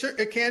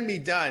 it can be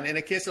done. And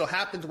in case it'll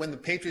happen when the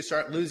Patriots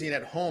start losing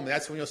at home.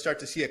 That's when you'll start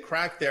to see a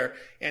crack there.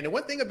 And the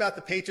one thing about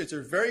the Patriots,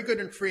 they're very good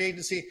in free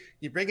agency.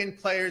 You bring in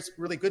players,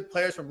 really good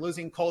players from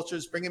losing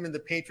cultures, bring them in the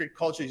Patriot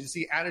culture. You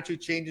see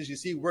attitude changes. You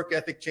see work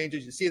ethic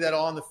changes. You see that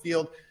all on the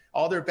field.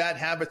 All their bad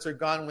habits are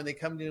gone when they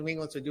come to New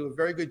England. So they do a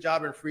very good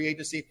job in free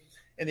agency.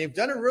 And they've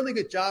done a really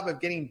good job of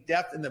getting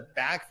depth in the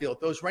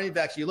backfield. Those running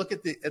backs, you look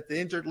at the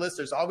injured list,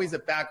 there's always a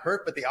back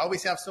hurt, but they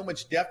always have so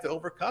much depth to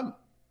overcome.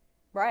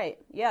 Right.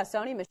 Yeah,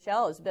 Sony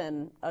Michel has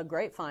been a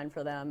great find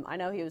for them. I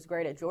know he was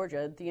great at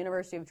Georgia. The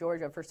University of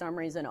Georgia, for some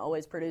reason,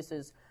 always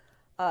produces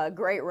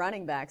great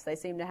running backs. They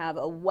seem to have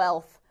a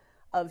wealth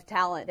of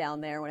talent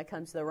down there when it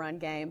comes to the run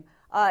game.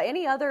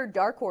 Any other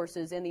dark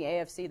horses in the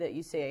AFC that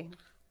you see?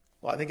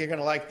 Well, I think you're going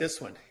to like this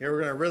one. You're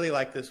going to really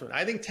like this one.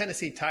 I think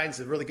Tennessee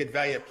Titans is a really good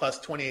value at plus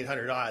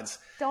 2,800 odds.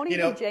 Don't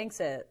even jinx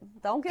it.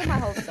 Don't get my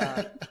hopes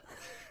up.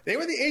 They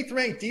were the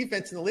 8th-ranked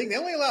defense in the league. They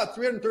only allowed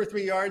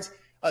 333 yards,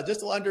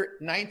 just under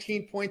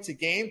 19 points a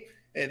game.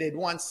 And they'd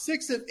won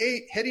 6 of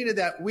 8 heading to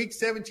that Week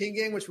 17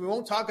 game, which we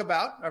won't talk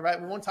about. All right,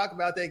 we won't talk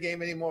about that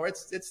game anymore.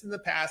 It's in the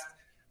past.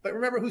 But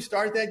remember who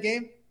started that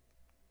game?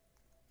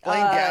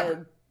 Blaine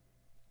Gabbert.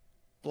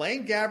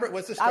 Blaine Gabbert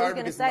was the starter. I was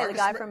going to say the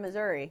guy from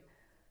Missouri.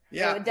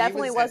 Yeah, it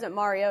definitely wasn't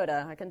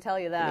Mariota. I can tell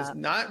you that. It was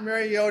not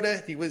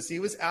Mariota. He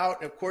was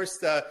out. Of course,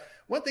 the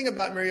one thing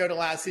about Mariota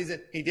last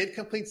season, he did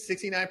complete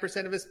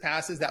 69% of his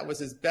passes. That was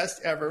his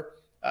best ever.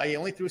 He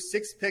only threw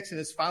 6 picks in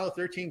his final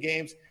 13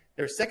 games.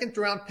 Their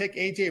second-round pick,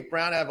 A.J.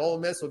 Brown out of Ole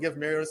Miss, will give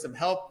Mariota some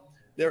help.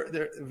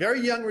 They're very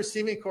young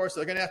receiving corps,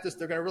 so they're going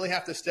to really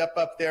have to step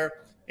up there.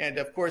 And,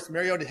 of course,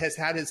 Mariota has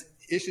had his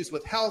issues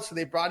with health, so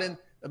they brought in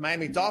the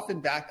Miami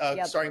Dolphin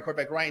starting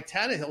quarterback Ryan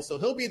Tannehill, so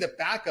he'll be the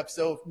backup.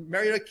 So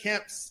Mariota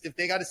can't, if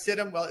they got to sit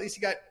him, well, at least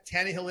you got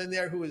Tannehill in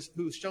there who's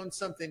shown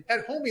something.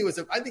 At home, I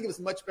think he was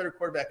a much better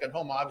quarterback at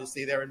home,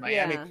 obviously, there in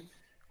Miami. Yeah.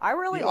 I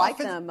really like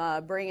them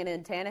bringing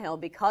in Tannehill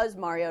because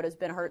Mariota's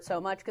been hurt so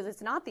much, because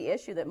it's not the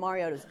issue that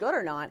Mariota's good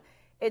or not.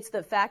 It's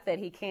the fact that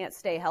he can't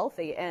stay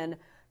healthy. And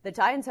the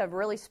Titans have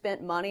really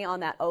spent money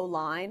on that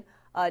O-line.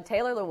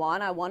 Taylor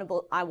Lewan, I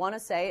want to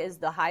say, is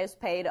the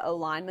highest paid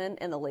O-lineman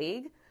in the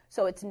league.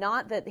 So it's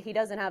not that he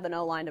doesn't have an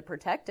O-line to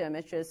protect him.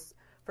 It's just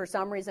for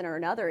some reason or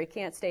another he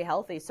can't stay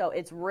healthy. So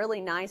it's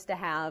really nice to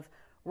have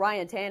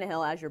Ryan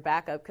Tannehill as your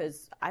backup,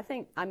 because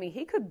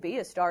he could be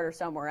a starter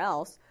somewhere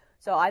else.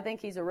 So I think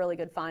he's a really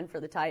good find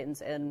for the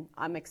Titans, and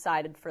I'm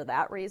excited for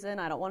that reason.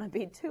 I don't want to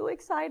be too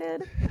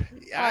excited.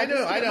 Yeah, I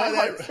know. My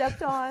heart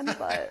stepped on,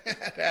 but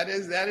that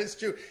is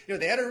true.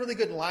 They had a really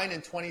good line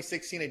in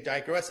 2016. I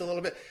digress a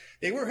little bit.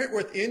 They were hit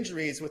with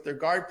injuries with their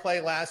guard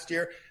play last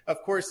year.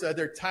 Of course,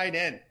 their tight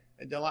end,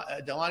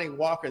 Delanie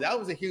Walker, that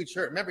was a huge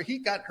hurt. Remember, he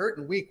got hurt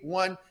in week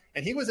 1,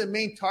 and he was a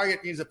main target.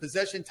 He was a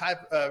possession type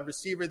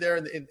receiver there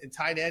in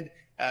tight end,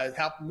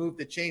 helped move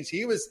the chains.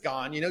 He was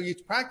gone. You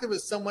practice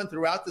with someone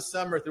throughout the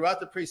summer, throughout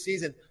the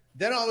preseason,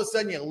 then all of a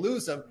sudden you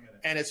lose them,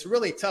 and it's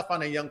really tough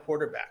on a young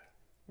quarterback.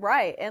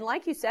 Right, and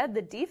like you said,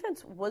 the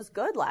defense was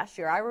good last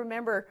year. I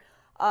remember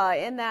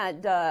in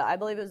that, I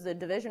believe it was the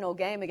divisional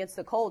game against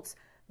the Colts,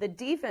 the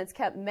defense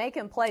kept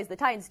making plays. The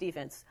Titans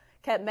defense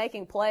kept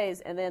making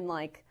plays, and then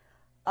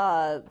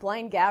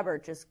Blaine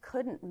Gabbert just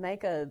couldn't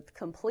make a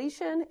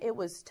completion. It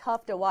was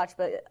tough to watch,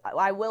 but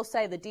I will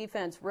say the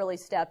defense really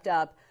stepped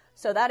up.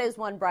 So that is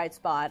one bright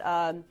spot.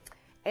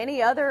 Any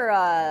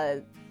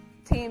other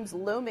teams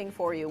looming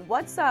for you?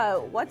 What's I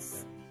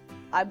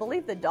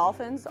believe the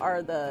Dolphins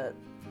are the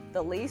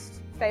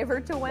least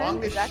favored to win.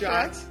 Longest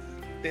shot.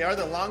 They are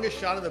the longest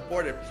shot on the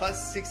board at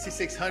plus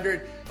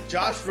 6,600.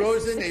 Josh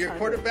Rosen, your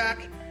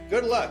quarterback.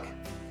 Good luck.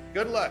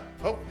 Good luck.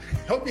 Hope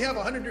you have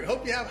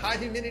Hope you have high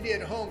humidity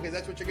at home, because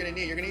that's what you're going to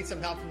need. You're going to need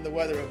some help from the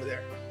weather over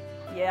there.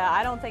 Yeah,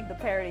 I don't think the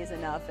parity is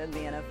enough in the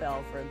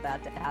NFL for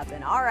that to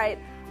happen. All right.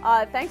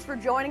 Thanks for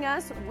joining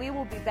us. We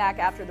will be back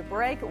after the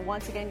break.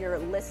 Once again, you're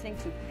listening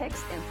to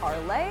Picks and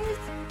Parlays.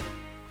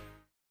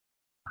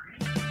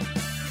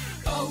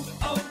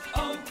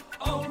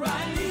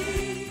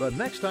 O'Reilly. The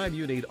next time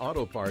you need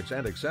auto parts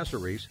and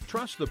accessories,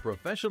 trust the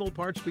professional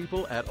parts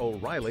people at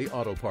O'Reilly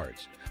Auto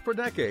Parts. For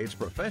decades,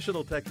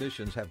 professional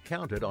technicians have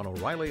counted on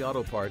O'Reilly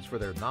Auto Parts for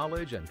their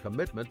knowledge and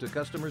commitment to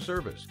customer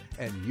service,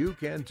 and you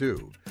can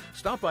too.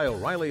 Stop by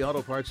O'Reilly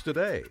Auto Parts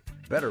today.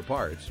 Better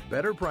parts,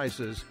 better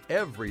prices,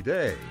 every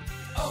day.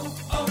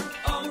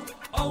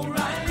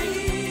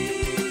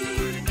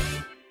 O'Reilly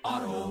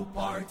Auto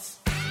Parts.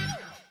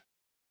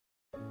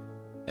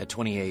 At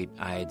 28,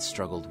 I had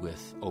struggled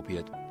with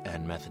opiate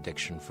and meth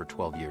addiction for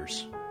 12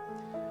 years.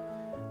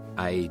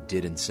 I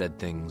did and said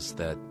things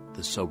that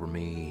the sober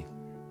me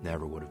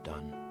never would have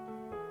done.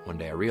 One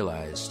day I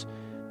realized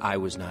I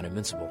was not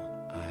invincible.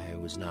 I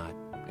was not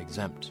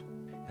exempt.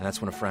 And that's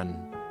when a friend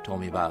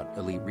told me about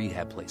Elite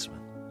Rehab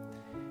Placement.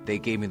 They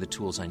gave me the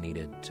tools I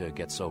needed to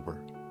get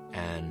sober,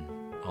 and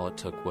all it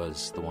took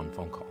was the one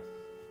phone call.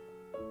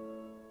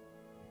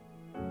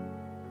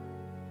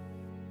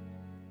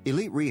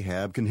 Elite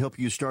Rehab can help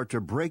you start to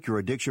break your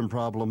addiction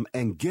problem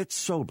and get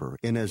sober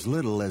in as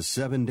little as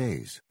 7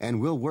 days. And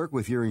we'll work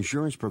with your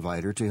insurance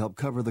provider to help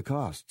cover the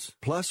costs.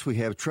 Plus, we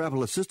have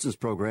travel assistance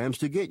programs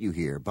to get you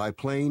here by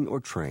plane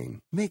or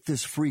train. Make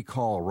this free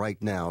call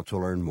right now to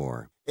learn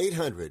more.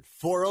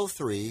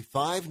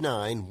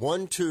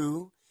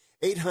 800-403-5912.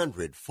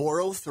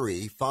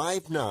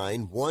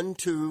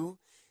 800-403-5912.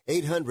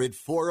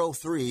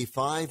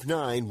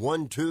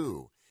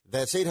 800-403-5912.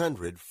 That's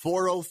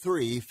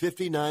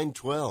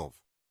 800-403-5912.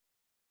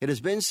 It has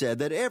been said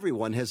that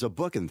everyone has a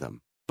book in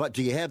them. But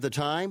do you have the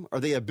time or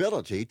the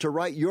ability to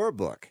write your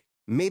book?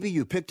 Maybe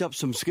you picked up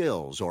some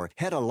skills or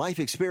had a life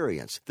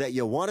experience that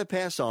you want to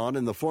pass on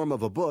in the form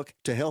of a book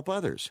to help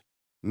others.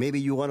 Maybe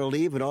you want to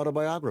leave an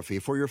autobiography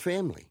for your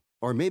family.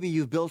 Or maybe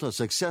you've built a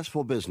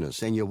successful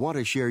business and you want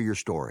to share your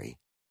story.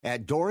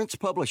 At Dorrance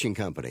Publishing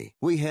Company,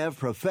 we have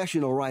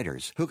professional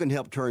writers who can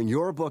help turn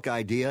your book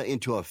idea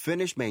into a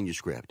finished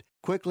manuscript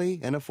quickly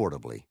and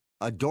affordably.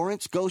 A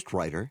Dorrance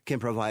ghostwriter can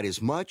provide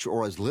as much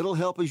or as little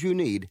help as you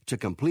need to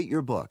complete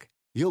your book.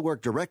 You'll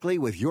work directly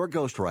with your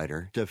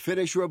ghostwriter to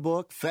finish your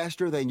book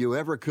faster than you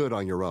ever could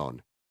on your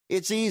own.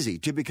 It's easy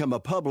to become a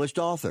published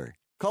author.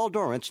 Call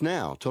Dorrance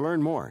now to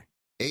learn more.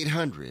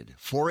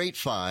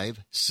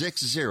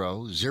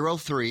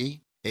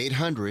 800-485-6003.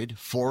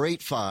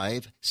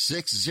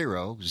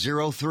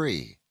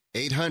 800-485-6003.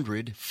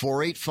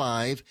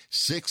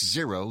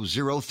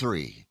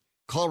 800-485-6003.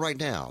 Call right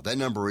now. That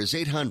number is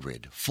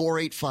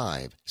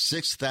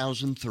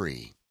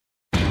 800-485-6003.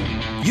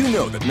 You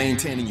know that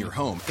maintaining your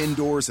home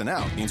indoors and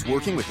out means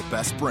working with the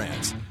best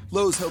brands.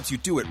 Lowe's helps you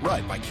do it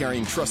right by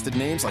carrying trusted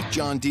names like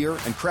John Deere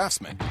and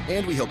Craftsman,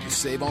 and we help you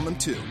save on them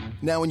too.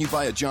 Now when you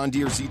buy a John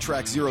Deere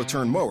Z-Track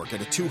zero-turn mower,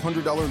 get a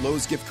 $200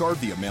 Lowe's gift card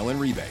via mail-in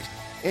rebate.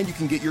 And you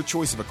can get your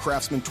choice of a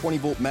Craftsman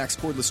 20-volt max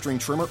cordless string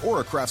trimmer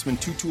or a Craftsman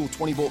 2-tool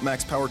 20-volt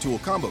max power tool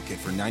combo kit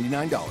for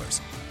 $99.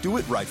 Do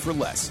it right for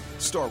less.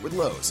 Start with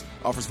Lowe's.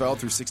 Offers valid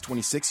through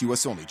 6/26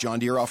 U.S. only. John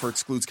Deere offer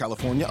excludes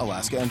California,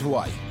 Alaska, and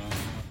Hawaii.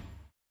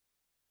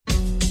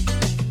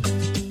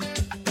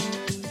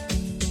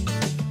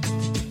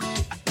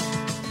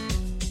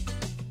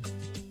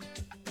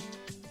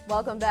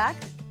 Welcome back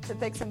to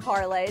Picks and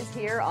Parlays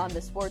here on the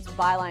Sports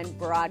Byline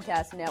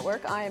Broadcast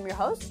Network. I am your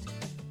host,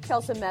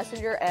 Chelsea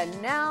Messenger,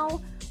 and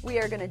now we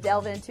are going to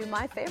delve into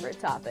my favorite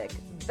topic,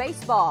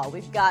 baseball.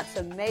 We've got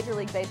some Major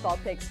League Baseball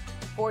picks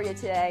for you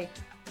today.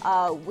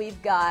 We've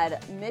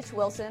got Mitch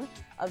Wilson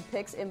of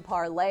Picks and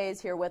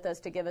Parlays here with us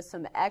to give us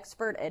some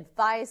expert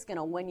advice, going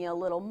to win you a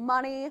little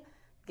money,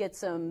 get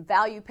some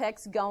value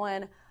picks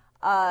going.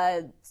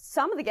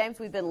 Some of the games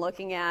we've been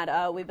looking at,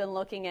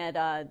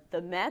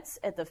 the Mets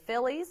at the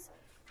Phillies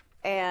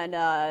and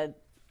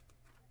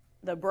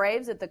the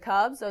Braves at the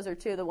Cubs. Those are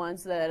two of the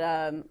ones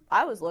that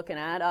I was looking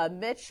at.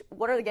 Mitch,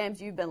 what are the games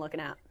you've been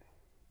looking at?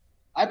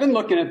 I've been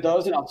looking at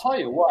those, and I'll tell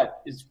you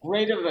what, as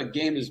great of a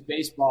game as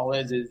baseball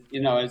is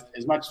you know,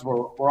 as much as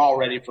we're all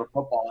ready for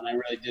football, and I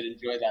really did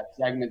enjoy that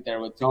segment there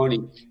with Tony.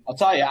 I'll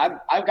tell you,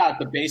 I've got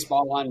the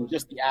baseball on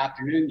just the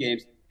afternoon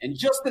games, and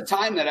just the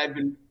time that I've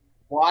been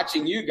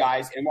watching you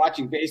guys and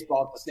watching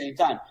baseball at the same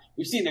time.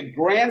 We've seen a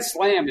grand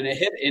slam and a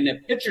hit in a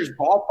pitcher's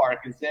ballpark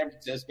in San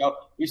Francisco.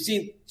 We've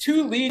seen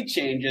 2 lead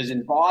changes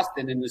in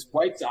Boston in this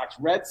White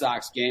Sox-Red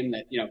Sox game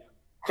that, you know,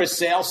 Chris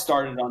Sale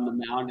started on the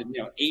mound and, you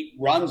know, 8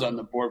 runs on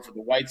the board for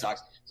the White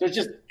Sox. So it's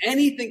just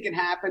anything can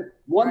happen.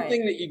 One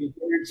thing that you can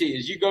guarantee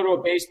is you go to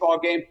a baseball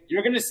game,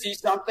 you're going to see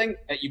something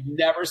that you've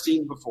never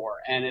seen before.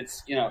 And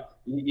it's, you know,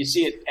 you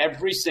see it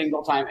every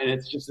single time, and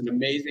it's just an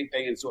amazing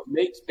thing. And so it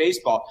makes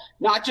baseball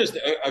not just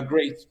a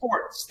great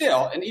sport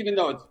still, and even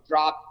though it's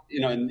dropped,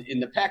 you know, in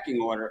the pecking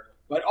order,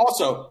 but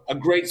also a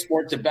great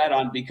sport to bet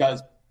on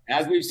because,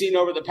 as we've seen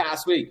over the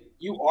past week,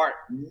 you are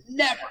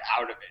never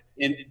out of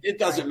it. And it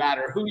doesn't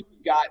matter who you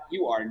got,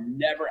 you are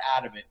never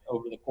out of it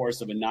over the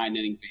course of a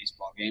 9-inning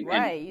baseball game.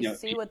 Right. And, you know,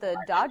 see what the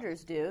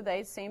Dodgers do.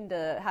 They seem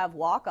to have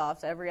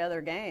walk-offs every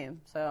other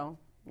game. So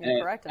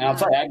you're correct. And I'll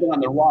tell you, I've been on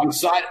the wrong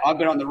side. I've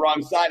been on the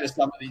wrong side of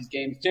some of these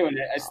games too. And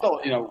I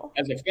still, you know,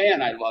 as a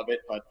fan, I love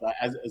it. But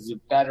as a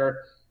bettor,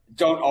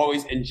 don't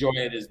always enjoy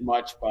it as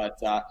much. But,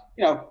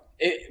 you know,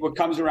 what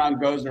comes around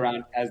goes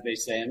around, as they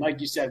say. And like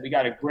you said, we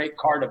got a great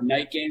card of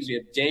night games. We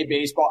have day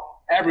baseball.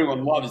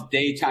 Everyone loves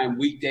daytime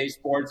weekday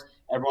sports.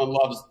 Everyone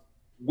loves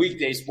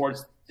weekday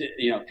sports,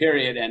 you know,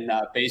 period. And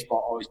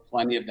baseball, always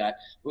plenty of that.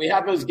 We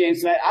have those games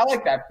tonight. I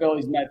like that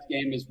Phillies-Mets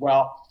game as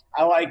well.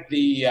 I like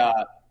the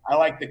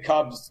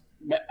Cubs.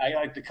 I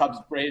like the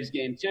Cubs-Braves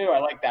game too. I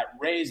like that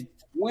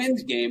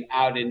Rays-Twins game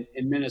out in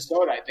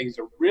Minnesota. I think it's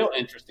a real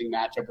interesting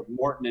matchup with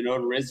Morton and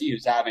Odorizzi,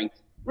 who's having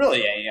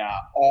really a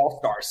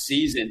all-star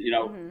season. You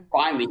know,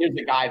 finally, here's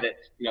a guy that,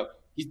 you know,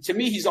 to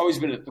me, he's always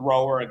been a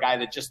thrower, a guy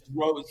that just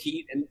throws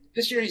heat. And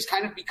this year, he's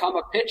kind of become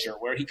a pitcher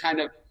where he kind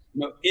of,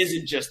 you know,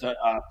 isn't just a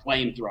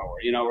flamethrower,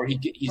 you know, where he's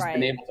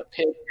been able to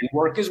pitch and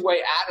work his way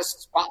out of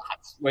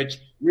spots, which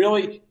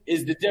really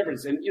is the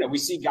difference. And, you know, we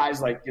see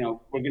guys like, you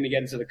know, we're going to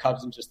get into the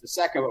Cubs in just a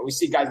second, but we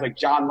see guys like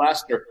John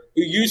Lester,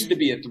 who used to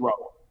be a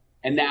thrower,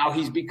 and now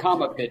he's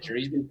become a pitcher.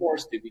 He's been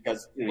forced to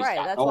because, you know,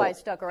 that's why he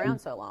stuck around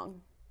so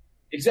long.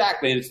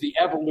 Exactly, and it's the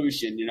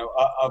evolution, you know,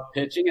 of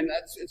pitching, and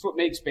it's what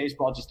makes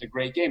baseball just a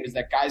great game, is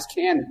that guys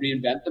can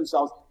reinvent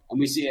themselves, and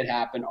we see it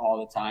happen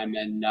all the time.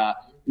 And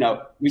you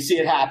know, we see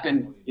it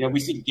happen. You know, we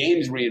see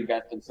games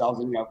reinvent themselves,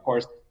 and, you know, of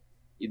course,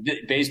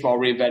 baseball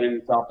reinventing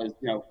itself is,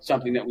 you know,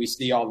 something that we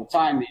see all the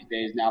time these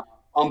days. Now,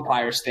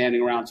 umpires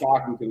standing around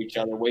talking to each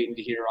other, waiting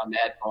to hear on the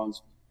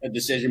headphones a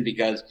decision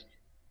because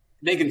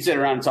they can sit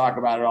around and talk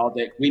about it all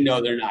day. We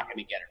know they're not going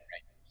to get it right.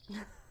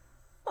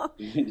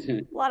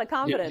 A lot of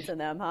confidence in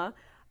them, huh?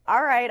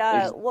 All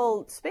right.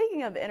 Well,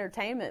 speaking of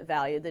entertainment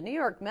value, the New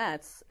York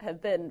Mets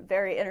have been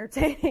very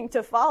entertaining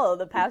to follow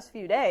the past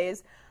few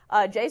days.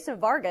 Jason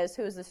Vargas,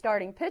 who is the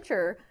starting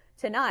pitcher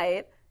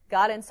tonight,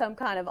 got in some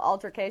kind of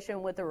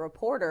altercation with a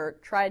reporter,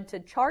 tried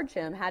to charge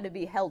him, had to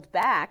be held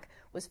back,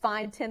 was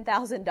fined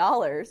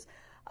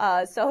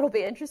 $10,000. So it'll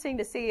be interesting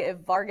to see if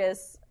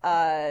Vargas,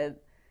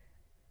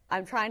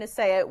 I'm trying to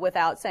say it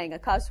without saying a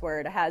cuss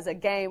word, has a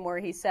game where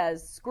he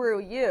says, screw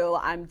you,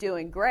 I'm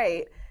doing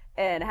great,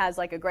 and has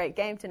like a great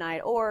game tonight,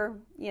 or,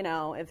 you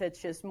know, if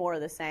it's just more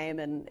of the same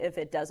and if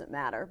it doesn't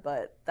matter.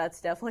 But that's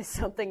definitely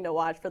something to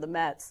watch for the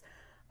Mets,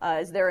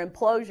 is their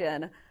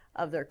implosion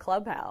of their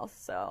clubhouse.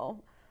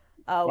 So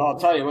Oh. Well, I'll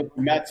tell you what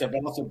the Mets have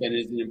also been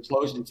is an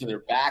implosion to their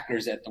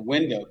backers at the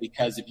window,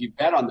 because if you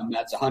bet on the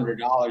Mets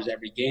 $100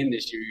 every game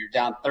this year, you're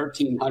down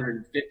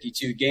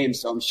 1,352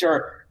 games. So I'm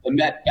sure the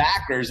Met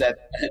backers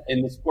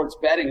in the sports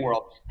betting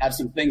world have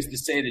some things to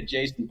say to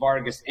Jason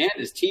Vargas and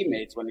his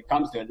teammates when it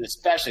comes to it, and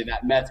especially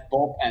that Mets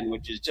bullpen,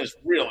 which has just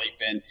really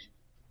been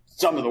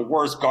some of the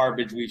worst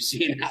garbage we've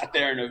seen out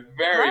there in a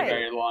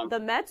very long time.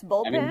 The Mets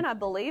bullpen, I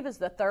believe, is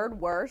the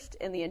third worst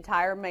in the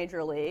entire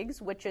major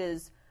leagues, which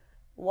is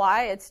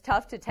why it's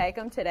tough to take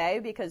them today,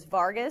 because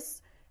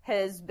Vargas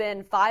has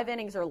been 5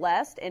 innings or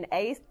less in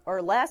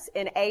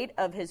 8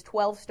 of his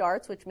 12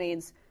 starts, which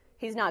means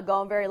he's not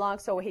going very long,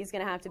 so he's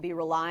going to have to be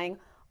relying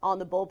on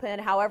the bullpen.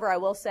 However, I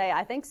will say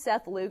I think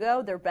Seth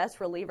Lugo, their best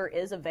reliever,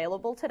 is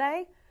available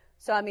today.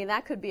 So, I mean,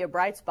 that could be a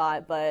bright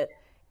spot, but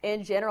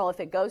in general,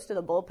 if it goes to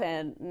the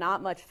bullpen,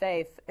 not much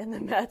faith in the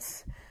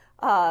Mets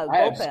bullpen. I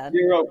have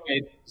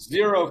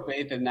zero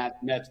faith in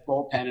that Mets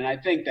bullpen. And I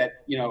think that,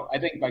 I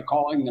think by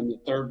calling them the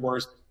third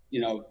worst,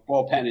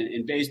 bullpen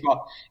in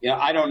baseball,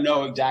 I don't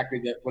know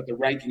exactly what the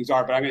rankings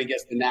are, but I'm going to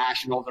guess the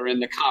Nationals are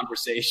in the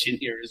conversation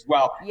here as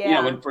well.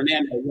 Yeah. When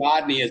Fernando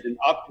Rodney is an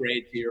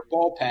upgrade to your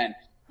bullpen,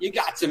 you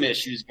got some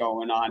issues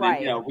going on.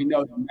 Right. And, we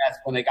know the Mets,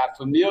 when they got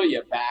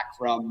Familia back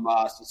from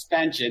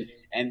suspension,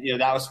 and,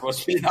 that was supposed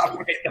to be an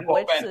upgrade to the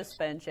bullpen. Which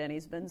suspension?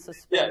 He's been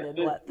suspended,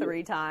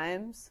 3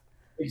 times?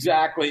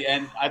 Exactly.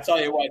 And I tell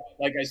you what,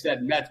 like I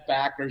said, Mets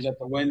backers at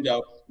the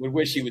window would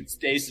wish he would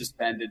stay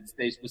suspended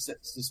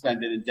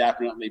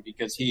indefinitely,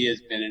 because he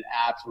has been an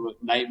absolute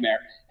nightmare.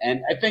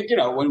 And I think,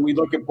 when we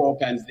look at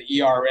bullpens, the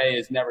ERA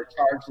is never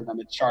charged to them.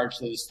 It's charged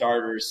to the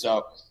starters.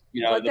 So,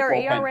 but their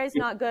ERA is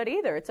not good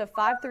either. It's a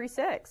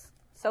 5.36.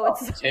 So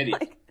it's hideous.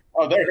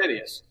 They're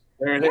hideous.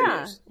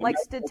 Yeah,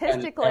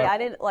 statistically,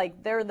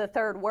 they're the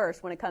third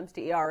worst when it comes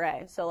to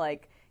ERA. So,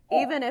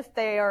 even if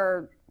they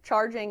are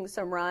charging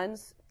some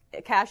runs,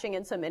 cashing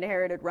in some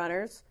inherited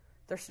runners,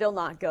 they're still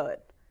not good.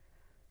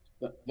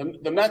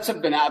 The Mets have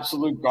been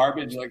absolute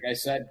garbage, like I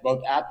said,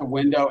 both at the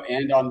window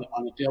and on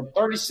the field.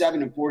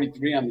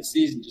 37-43 on the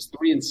season, just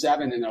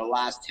 3-7 in their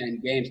last 10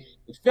 games.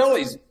 The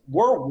Phillies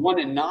were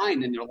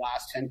 1-9 in their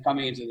last 10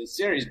 coming into the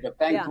series, but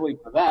thankfully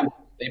for them,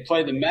 they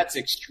play the Mets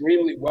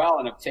extremely well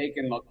and have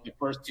taken the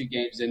first 2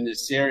 games in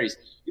this series.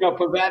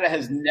 Pivetta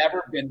has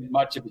never been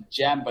much of a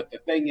gem, but the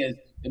thing is,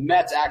 the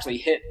Mets actually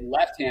hit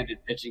left-handed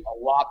pitching a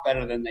lot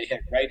better than they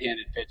hit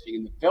right-handed pitching,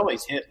 and the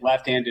Phillies hit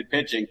left-handed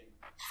pitching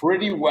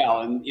pretty well.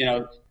 And,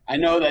 I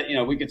know that,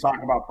 we could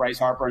talk about Bryce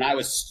Harper, and I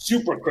was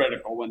super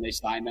critical when they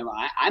signed him.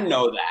 I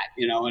know that,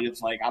 and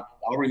it's like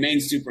I'll remain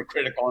super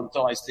critical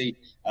until I see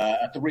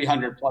a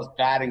 300-plus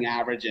batting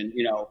average and,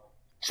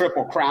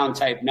 Triple Crown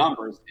type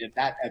numbers at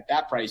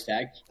that price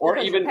tag. Or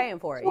even paying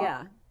for it,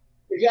 yeah.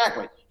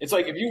 Exactly. It's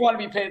like if you want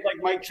to be paid like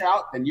Mike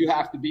Trout, then you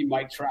have to be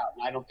Mike Trout.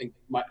 And I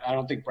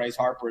don't think Bryce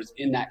Harper is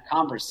in that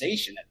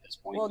conversation at this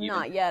point. Well,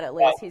 not yet, at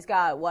least. He's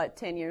got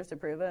 10 years to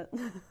prove it.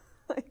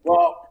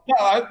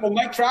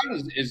 Mike Trout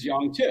is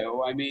young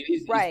too. I mean,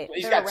 he's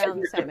got 10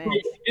 years to prove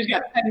it. He's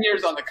got 10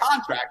 years on the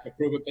contract to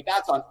prove it, but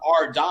that's on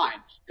our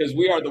dime, because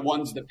we are the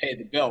ones that pay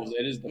the bills.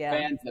 It is the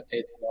fans that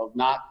pay the bills,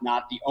 not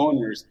the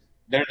owners.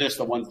 They're just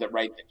the ones that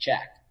write the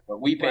check,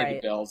 but we pay the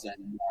bills,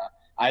 and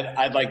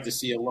I'd like to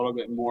see a little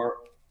bit more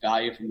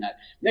value from that.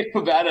 Nick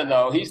Pivetta,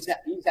 though, he's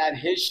had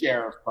his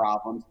share of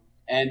problems.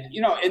 And,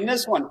 in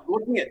this one,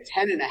 looking at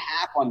 10.5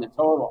 on the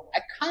total,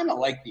 I kind of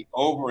like the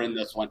over in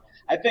this one.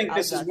 I think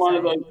this is one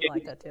of those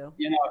games,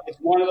 it's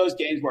one of those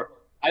games where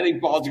I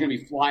think balls are going to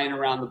be flying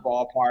around the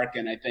ballpark.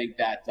 And I think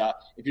that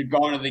if you're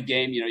going to the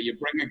game, you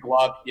bring a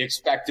glove, you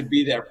expect to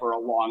be there for a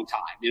long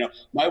time.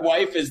 My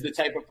wife is the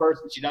type of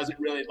person, she doesn't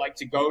really like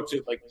to go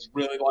to these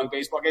really long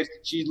baseball games.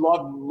 She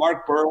loved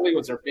Mark Buehrle,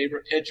 was her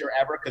favorite pitcher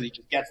ever, because he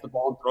just gets the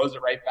ball and throws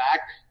it right back,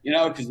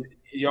 because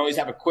you always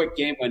have a quick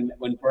game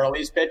when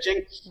Buehrle's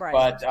pitching.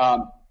 Right.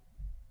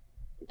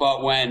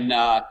 But when,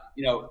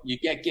 you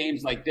get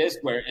games like this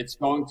where it's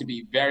going to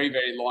be very,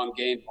 very long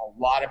game, a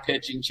lot of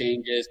pitching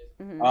changes,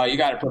 you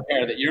got to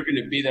prepare that you're going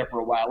to be there for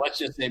a while. Let's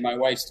just say my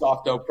wife's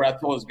soft dough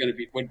pretzel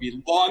would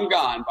be long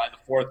gone by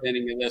the 4th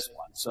inning of this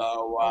one. So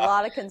a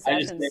lot of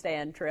concession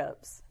stand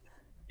trips.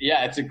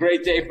 Yeah, it's a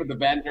great day for the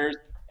vendors.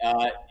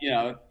 And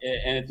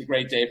it's a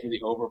great day for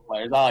the over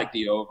players. I like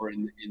the over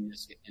in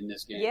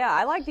this game. Yeah,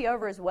 I like the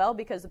over as well,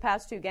 because the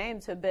past 2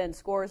 games have been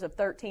scores of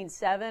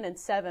 13-7 and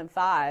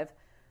 7-5.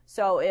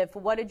 So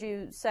what did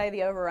you say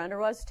the over-under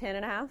was,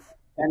 10.5?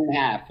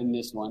 10.5 in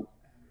this one.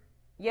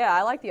 Yeah,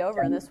 I like the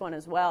over in this one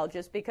as well,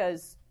 just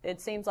because it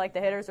seems like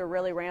the hitters are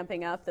really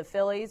ramping up. The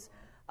Phillies,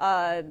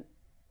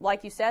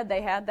 like you said,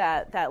 they had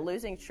that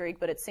losing streak,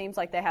 but it seems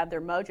like they have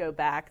their mojo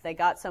back. They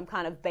got some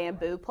kind of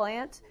bamboo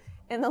plant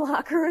in the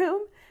locker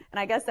room, and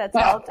I guess that's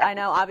helped. I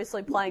know,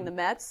 obviously, playing the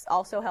Mets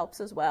also helps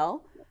as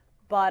well.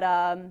 But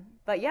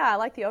yeah, I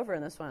like the over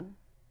in this one.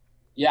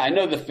 Yeah, I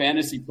know the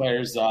fantasy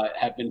players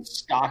have been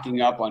stocking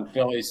up on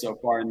Phillies so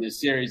far in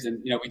this series.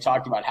 And, we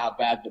talked about how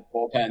bad the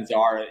bullpens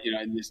are,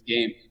 in this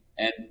game.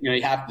 And,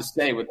 you have to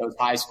say with those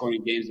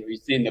high-scoring games that we've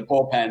seen, the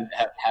bullpen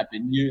have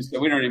been used. So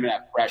we don't even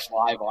have fresh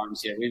live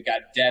arms here. We've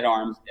got dead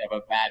arms of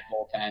a bad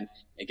bullpen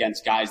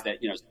against guys that,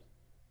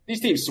 these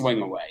teams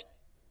swing away.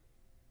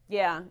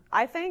 Yeah,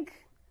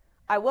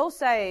 I will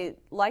say,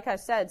 like I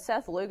said,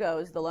 Seth Lugo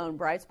is the lone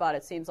bright spot,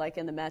 it seems like,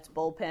 in the Mets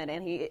bullpen.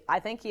 And I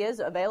think he is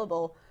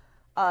available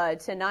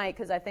tonight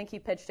because I think he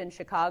pitched in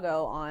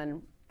Chicago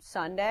on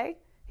Sunday.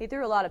 He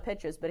threw a lot of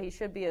pitches, but he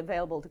should be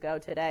available to go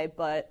today.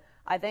 But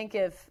I think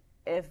if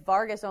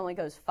Vargas only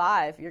goes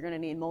 5, you're going to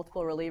need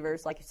multiple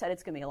relievers. Like you said,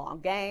 it's going to be a long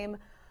game.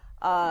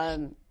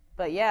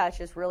 But, yeah, it's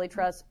just really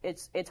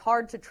it's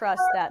hard to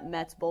trust that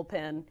Mets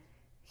bullpen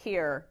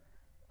here.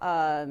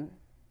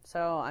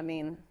 So, I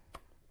mean,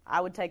 I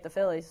would take the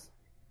Phillies.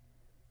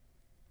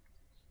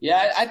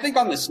 Yeah, I think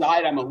on the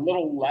side I'm a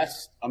little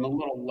less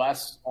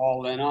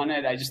all in on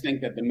it. I just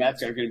think that the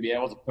Mets are going to be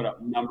able to put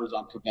up numbers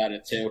on Pivetta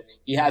too.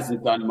 He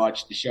hasn't done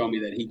much to show me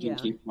that he can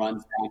keep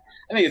runs down.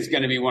 I think it's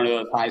going to be one of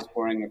those high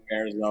scoring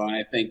affairs though, and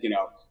I think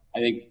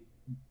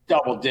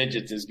double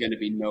digits is going to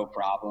be no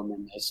problem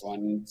in this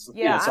one.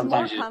 Yeah,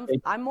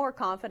 I'm more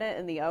confident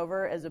in the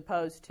over as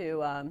opposed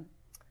to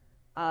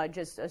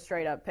just a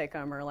straight up pick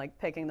 'em or like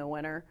picking the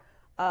winner.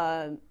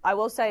 I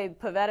will say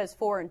Pivetta's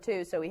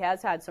 4-2, so he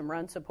has had some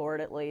run support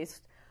at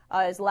least.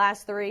 His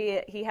last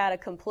 3, he had a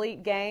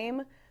complete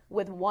game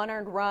with 1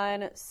 earned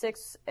run,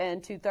 6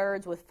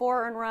 2/3 with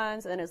 4 earned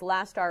runs, and his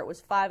last start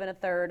was 5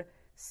 1/3,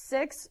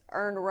 6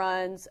 earned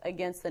runs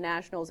against the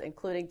Nationals,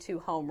 including 2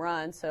 home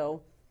runs.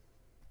 So,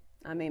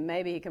 I mean,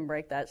 maybe he can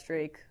break that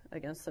streak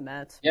against the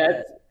Mets.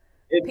 Yeah.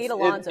 Pete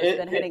Alonso's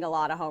been hitting a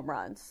lot of home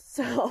runs,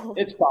 so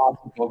it's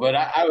possible. But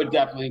I would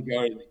definitely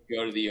go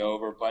to the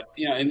over. But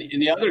in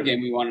the other game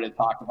we wanted to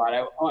talk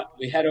about,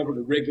 we head over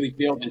to Wrigley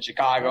Field in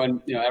Chicago,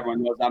 and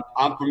everyone knows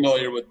I'm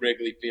familiar with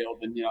Wrigley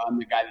Field, and I'm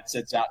the guy that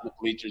sits out in the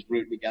bleachers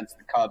rooting against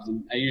the Cubs,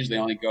 and I usually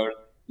only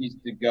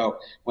used to go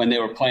when they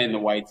were playing the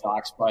White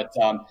Sox. But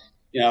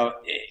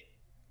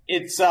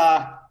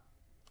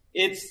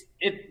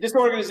this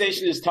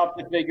organization is tough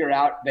to figure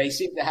out. They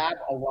seem to have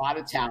a lot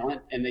of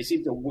talent, and they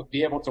seem to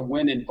be able to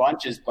win in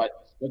bunches. But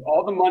with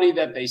all the money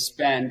that they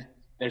spend,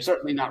 they're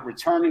certainly not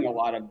returning a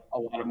lot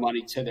of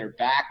money to their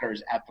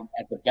backers at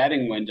the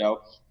betting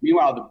window.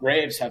 Meanwhile, the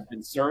Braves have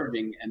been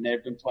surging, and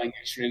they've been playing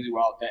extremely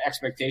well. The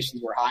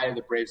expectations were high of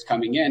the Braves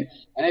coming in,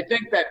 and I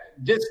think that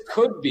this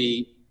could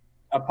be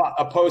a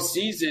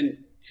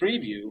postseason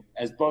preview,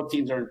 as both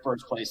teams are in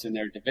first place in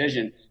their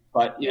division.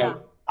 But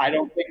I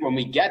don't think when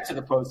we get to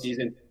the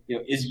postseason,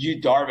 is Yu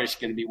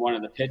Darvish going to be one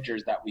of the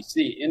pitchers that we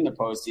see in the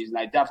postseason?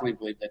 I definitely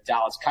believe that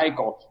Dallas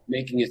Keuchel,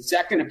 making his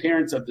second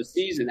appearance of the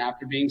season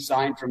after being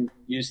signed from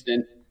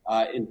Houston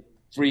in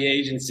free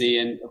agency,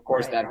 and of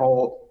course that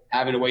whole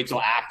having to wait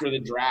till after the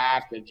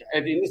draft.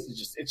 I mean,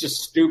 it's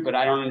just stupid.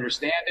 I don't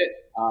understand it.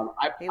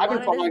 I've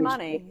been following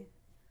money.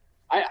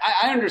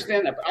 I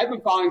understand that, but I've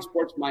been following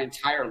sports my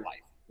entire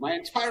life. My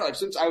entire life,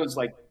 since I was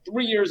like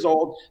 3 years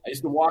old, I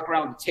used to walk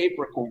around with a tape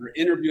recorder,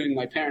 interviewing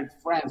my parents'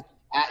 friends,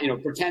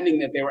 pretending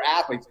that they were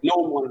athletes. No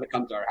one wanted to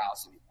come to our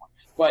house anymore.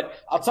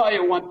 But I'll tell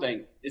you one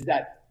thing, is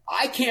that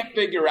I can't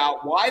figure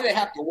out why they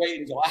have to wait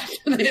until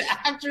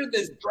after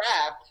this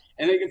draft,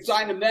 and they can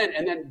sign them then,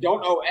 and then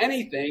don't owe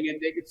anything,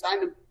 and they can sign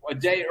them a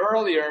day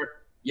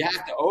earlier. You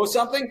have to owe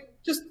something.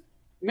 Just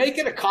make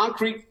it a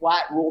concrete,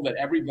 flat rule that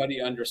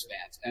everybody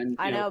understands. And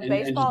I know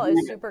baseball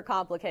is super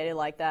complicated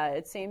like that.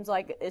 It seems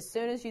like as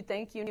soon as you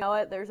think you know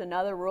it, there's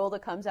another rule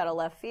that comes out of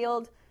left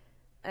field,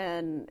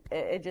 and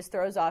it just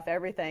throws off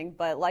everything.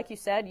 But like you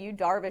said, Yu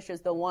Darvish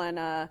is the one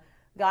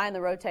guy in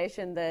the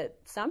rotation that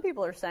some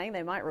people are saying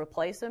they might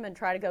replace him and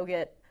try to go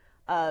get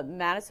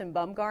Madison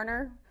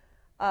Bumgarner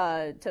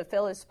to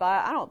fill his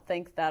spot. I don't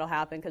think that'll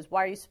happen, because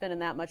why are you spending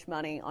that much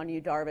money on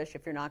Yu Darvish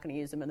if you're not going to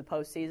use him in the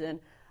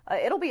postseason?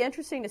 It'll be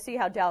interesting to see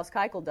how Dallas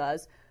Keuchel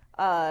does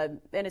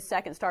in his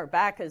second start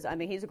back, because, I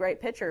mean, he's a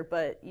great pitcher,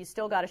 but you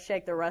still got to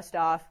shake the rust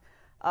off.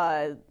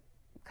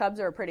 Cubs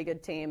are a pretty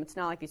good team. It's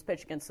not like he's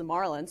pitched against the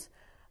Marlins.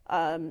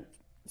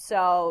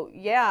 So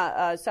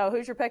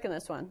who's your pick in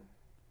this one?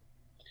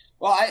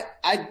 Well,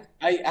 I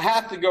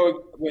have to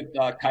go with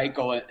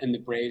Keuchel and the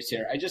Braves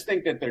here. I just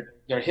think that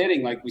they're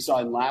hitting, like we saw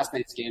in last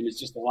night's game, is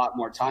just a lot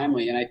more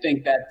timely. And I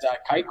think that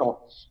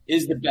Keuchel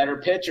is the better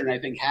pitcher. And I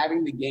think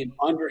having the game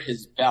under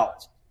his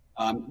belt,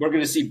 we're going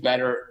to see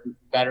better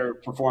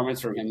performance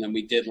from him than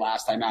we did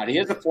last time out. He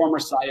is a former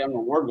Cy Young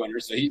Award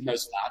winner, so he's no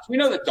slouch. We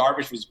know that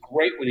Darvish was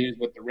great when he was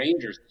with the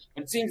Rangers,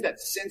 but it seems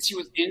that since he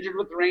was injured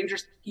with the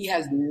Rangers, he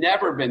has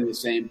never been the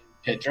same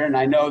pitcher. And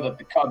I know that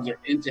the Cubs are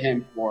into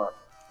him for,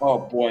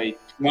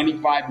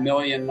 $25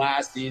 million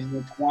last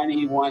season,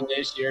 21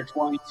 this year,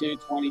 22,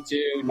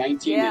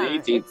 19, and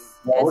 18. It's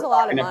a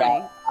lot of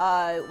money.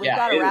 We've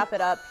got to wrap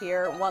it up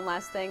here. One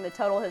last thing. The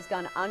total has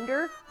gone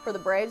under for the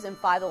Braves in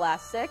 5 of the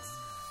last 6.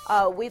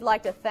 We'd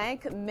like to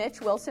thank Mitch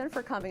Wilson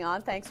for coming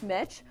on. Thanks,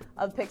 Mitch,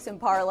 of Picks and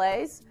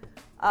Parlays.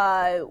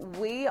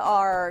 We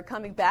are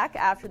coming back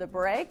after the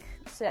break.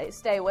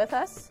 Stay with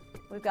us.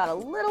 We've got a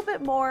little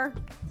bit more.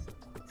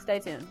 Stay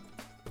tuned.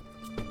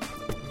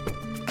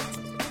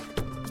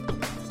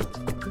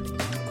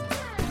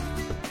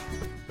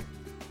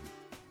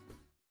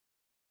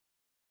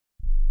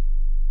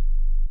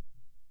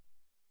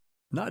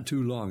 Not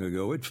too long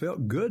ago, it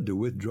felt good to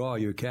withdraw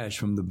your cash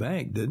from the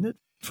bank, didn't it?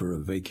 For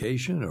a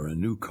vacation or a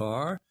new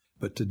car.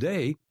 But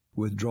today,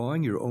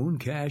 withdrawing your own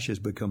cash has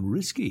become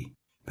risky.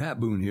 Pat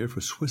Boone here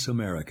for Swiss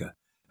America.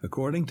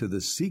 According to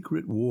The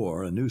Secret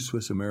War, a new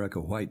Swiss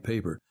America white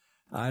paper,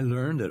 I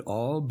learned that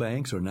all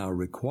banks are now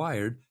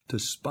required to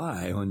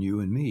spy on you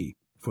and me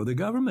for the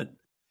government,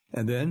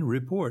 and then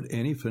report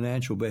any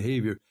financial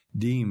behavior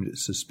deemed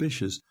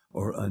suspicious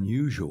or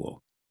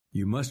unusual.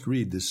 You must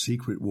read The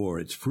Secret War.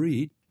 It's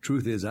free.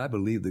 Truth is, I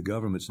believe the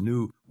government's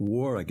new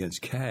war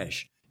against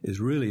cash is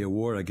really a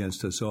war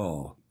against us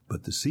all.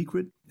 But the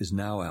secret is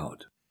now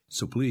out.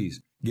 So please,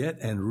 get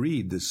and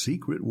read The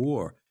Secret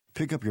War.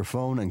 Pick up your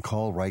phone and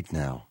call right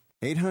now.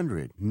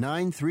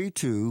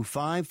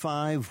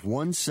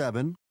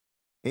 800-932-5517.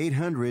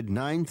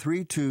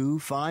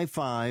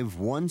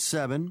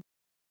 800-932-5517.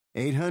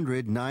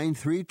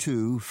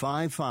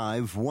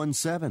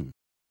 800-932-5517.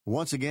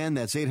 Once again,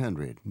 that's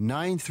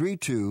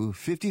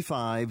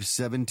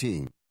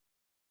 800-932-5517.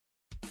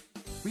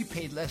 We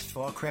paid less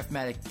for our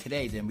Craftmatic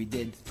today than we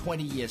did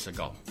 20 years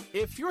ago.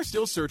 If you're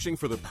still searching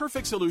for the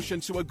perfect solution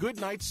to a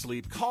good night's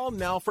sleep, call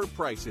now for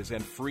prices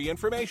and free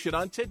information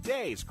on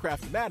today's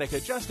Craftmatic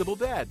adjustable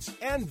beds.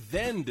 And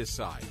then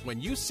decide when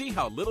you see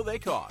how little they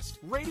cost.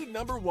 Rated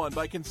 #1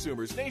 by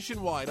consumers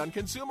nationwide on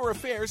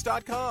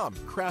ConsumerAffairs.com.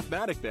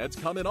 Craftmatic beds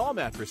come in all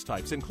mattress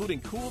types, including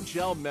cool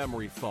gel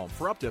memory foam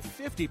for up to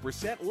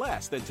 50%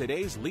 less than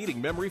today's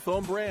leading memory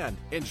foam brand.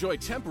 Enjoy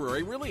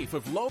temporary relief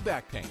of low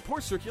back pain,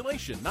 poor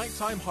circulation,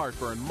 nighttime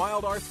heartburn,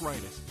 mild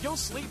arthritis. You'll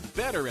sleep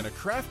better in a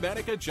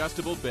Craftmatic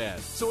adjustable bed.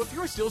 So if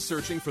you're still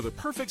searching for the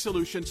perfect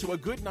solution to a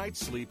good night's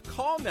sleep,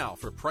 call now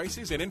for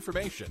prices and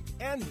information.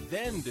 And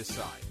then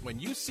decide when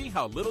you see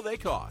how little they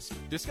cost.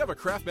 Discover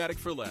Craftmatic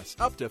for less,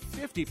 up to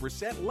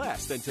 50%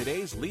 less than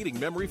today's leading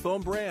memory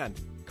foam brand.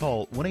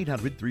 Call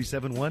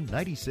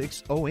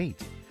 1-800-371-9608.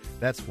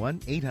 That's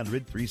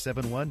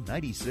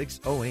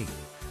 1-800-371-9608.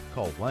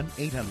 Call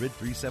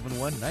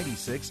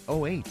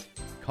 1-800-371-9608.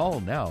 Call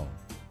now.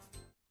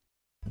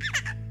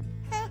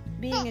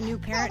 Being a new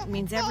parent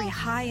means every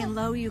high and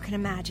low you can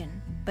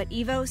imagine. But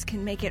Evos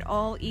can make it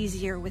all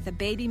easier with a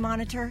baby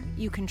monitor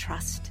you can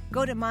trust.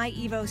 Go to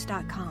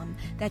myevos.com,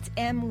 that's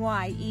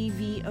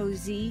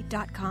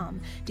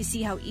MYEVOZ.com, to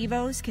see how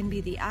Evos can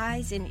be the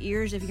eyes and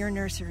ears of your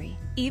nursery.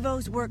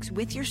 Evos works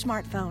with your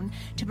smartphone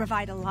to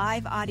provide a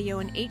live audio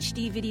and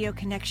HD video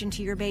connection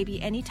to your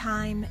baby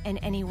anytime and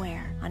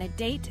anywhere. On a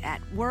date,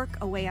 at work,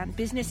 away on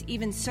business,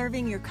 even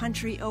serving your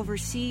country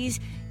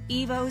overseas,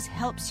 Evos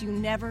helps you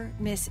never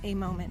miss a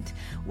moment.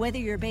 Whether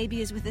your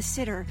baby is with a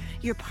sitter,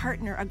 your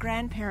partner, a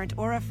grandparent,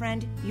 or a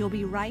friend, you'll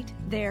be right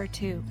there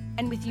too.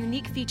 And with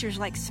unique features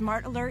like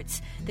smart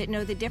alerts that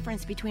know the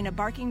difference between a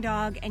barking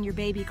dog and your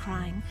baby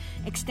crying,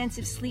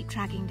 extensive sleep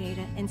tracking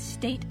data, and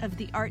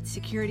state-of-the-art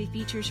security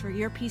features for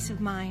your peace of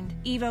mind,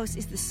 Evos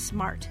is the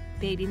smart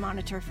baby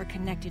monitor for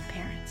connected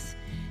parents.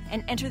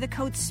 And enter the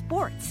code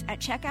SPORTS at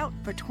checkout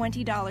for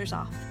 $20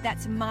 off.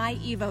 That's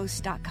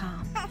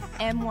myevos.com.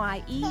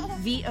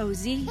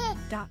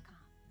 MYEVOZ.com.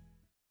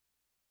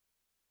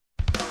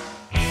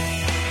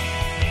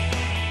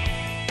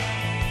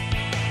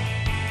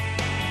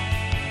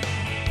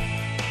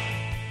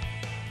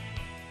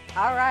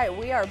 All right,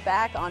 we are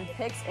back on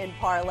Picks and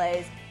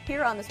Parlays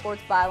here on the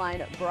Sports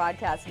Byline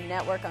Broadcast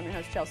Network. I'm your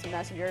host, Chelsea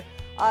Messenger.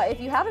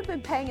 If you haven't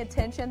been paying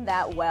attention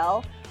that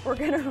well, we're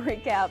going to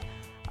recap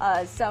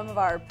some of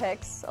our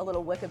picks, a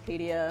little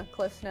Wikipedia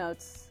Cliff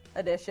Notes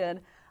edition.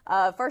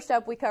 First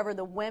up, we covered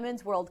the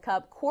Women's World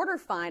Cup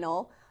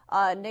quarterfinal.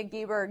 Nick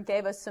Gieber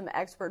gave us some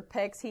expert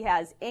picks. He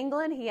has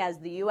England, he has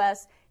the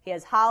U.S., he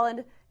has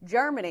Holland,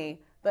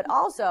 Germany, but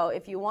also,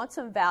 if you want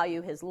some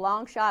value, his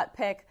long shot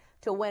pick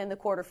to win the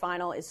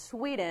quarterfinal is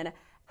Sweden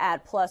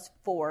at plus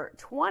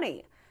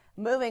 420.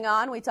 Moving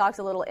on, we talked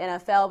a little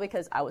NFL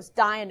because I was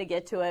dying to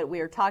get to it. We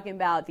were talking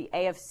about the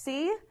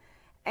AFC.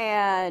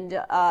 And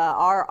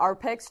our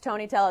picks,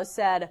 Tony Tello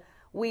said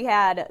we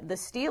had the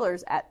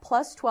Steelers at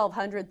plus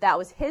 1,200. That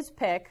was his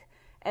pick.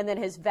 And then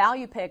his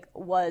value pick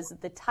was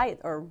the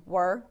Titans.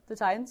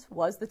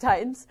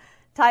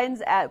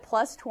 Titans at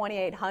plus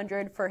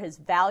 2,800 for his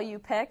value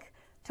pick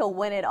to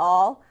win it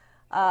all.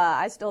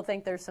 I still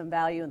think there's some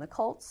value in the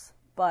Colts,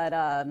 but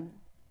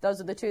those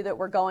are the two that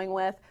we're going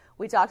with.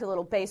 We talked a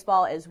little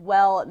baseball as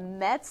well.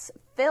 Mets,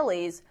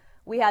 Phillies.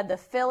 We had the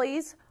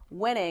Phillies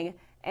winning.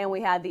 And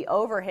we had the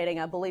over hitting.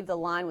 I believe the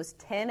line was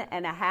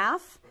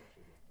 10.5.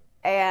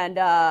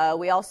 And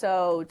we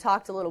also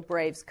talked a little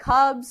Braves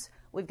Cubs.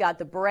 We've got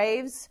the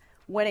Braves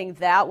winning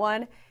that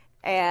one.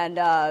 And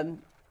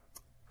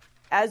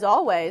as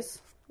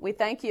always, we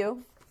thank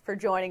you for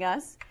joining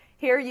us.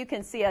 Here you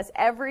can see us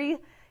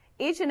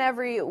each and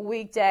every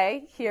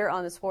weekday here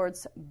on the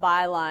Sports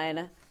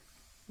Byline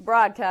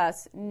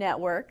Broadcast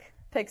Network,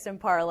 Picks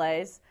and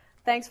Parlays.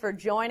 Thanks for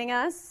joining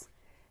us.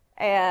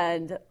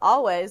 And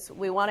always,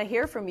 we want to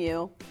hear from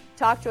you.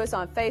 Talk to us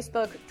on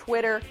Facebook,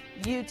 Twitter,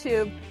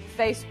 YouTube.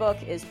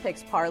 Facebook is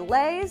Picks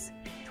Parlays.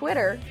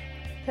 Twitter,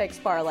 Picks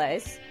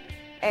Parlays.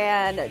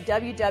 And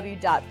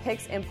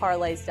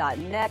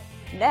www.picksandparlays.net.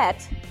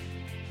 net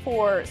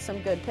for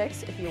some good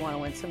picks. If you want to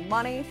win some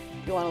money,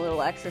 if you want a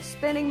little extra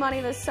spending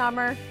money this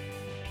summer,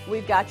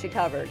 we've got you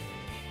covered.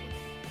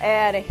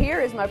 And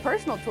here is my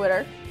personal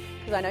Twitter,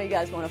 because I know you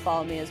guys want to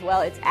follow me as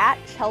well. It's at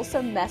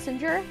Chelsa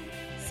Messenger,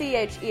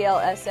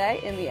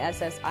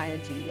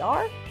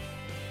 ChelsaMessinger.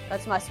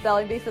 That's my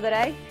spelling bee for the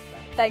day.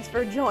 Thanks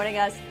for joining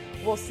us.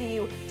 We'll see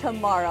you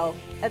tomorrow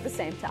at the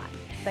same time.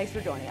 Thanks for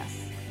joining us.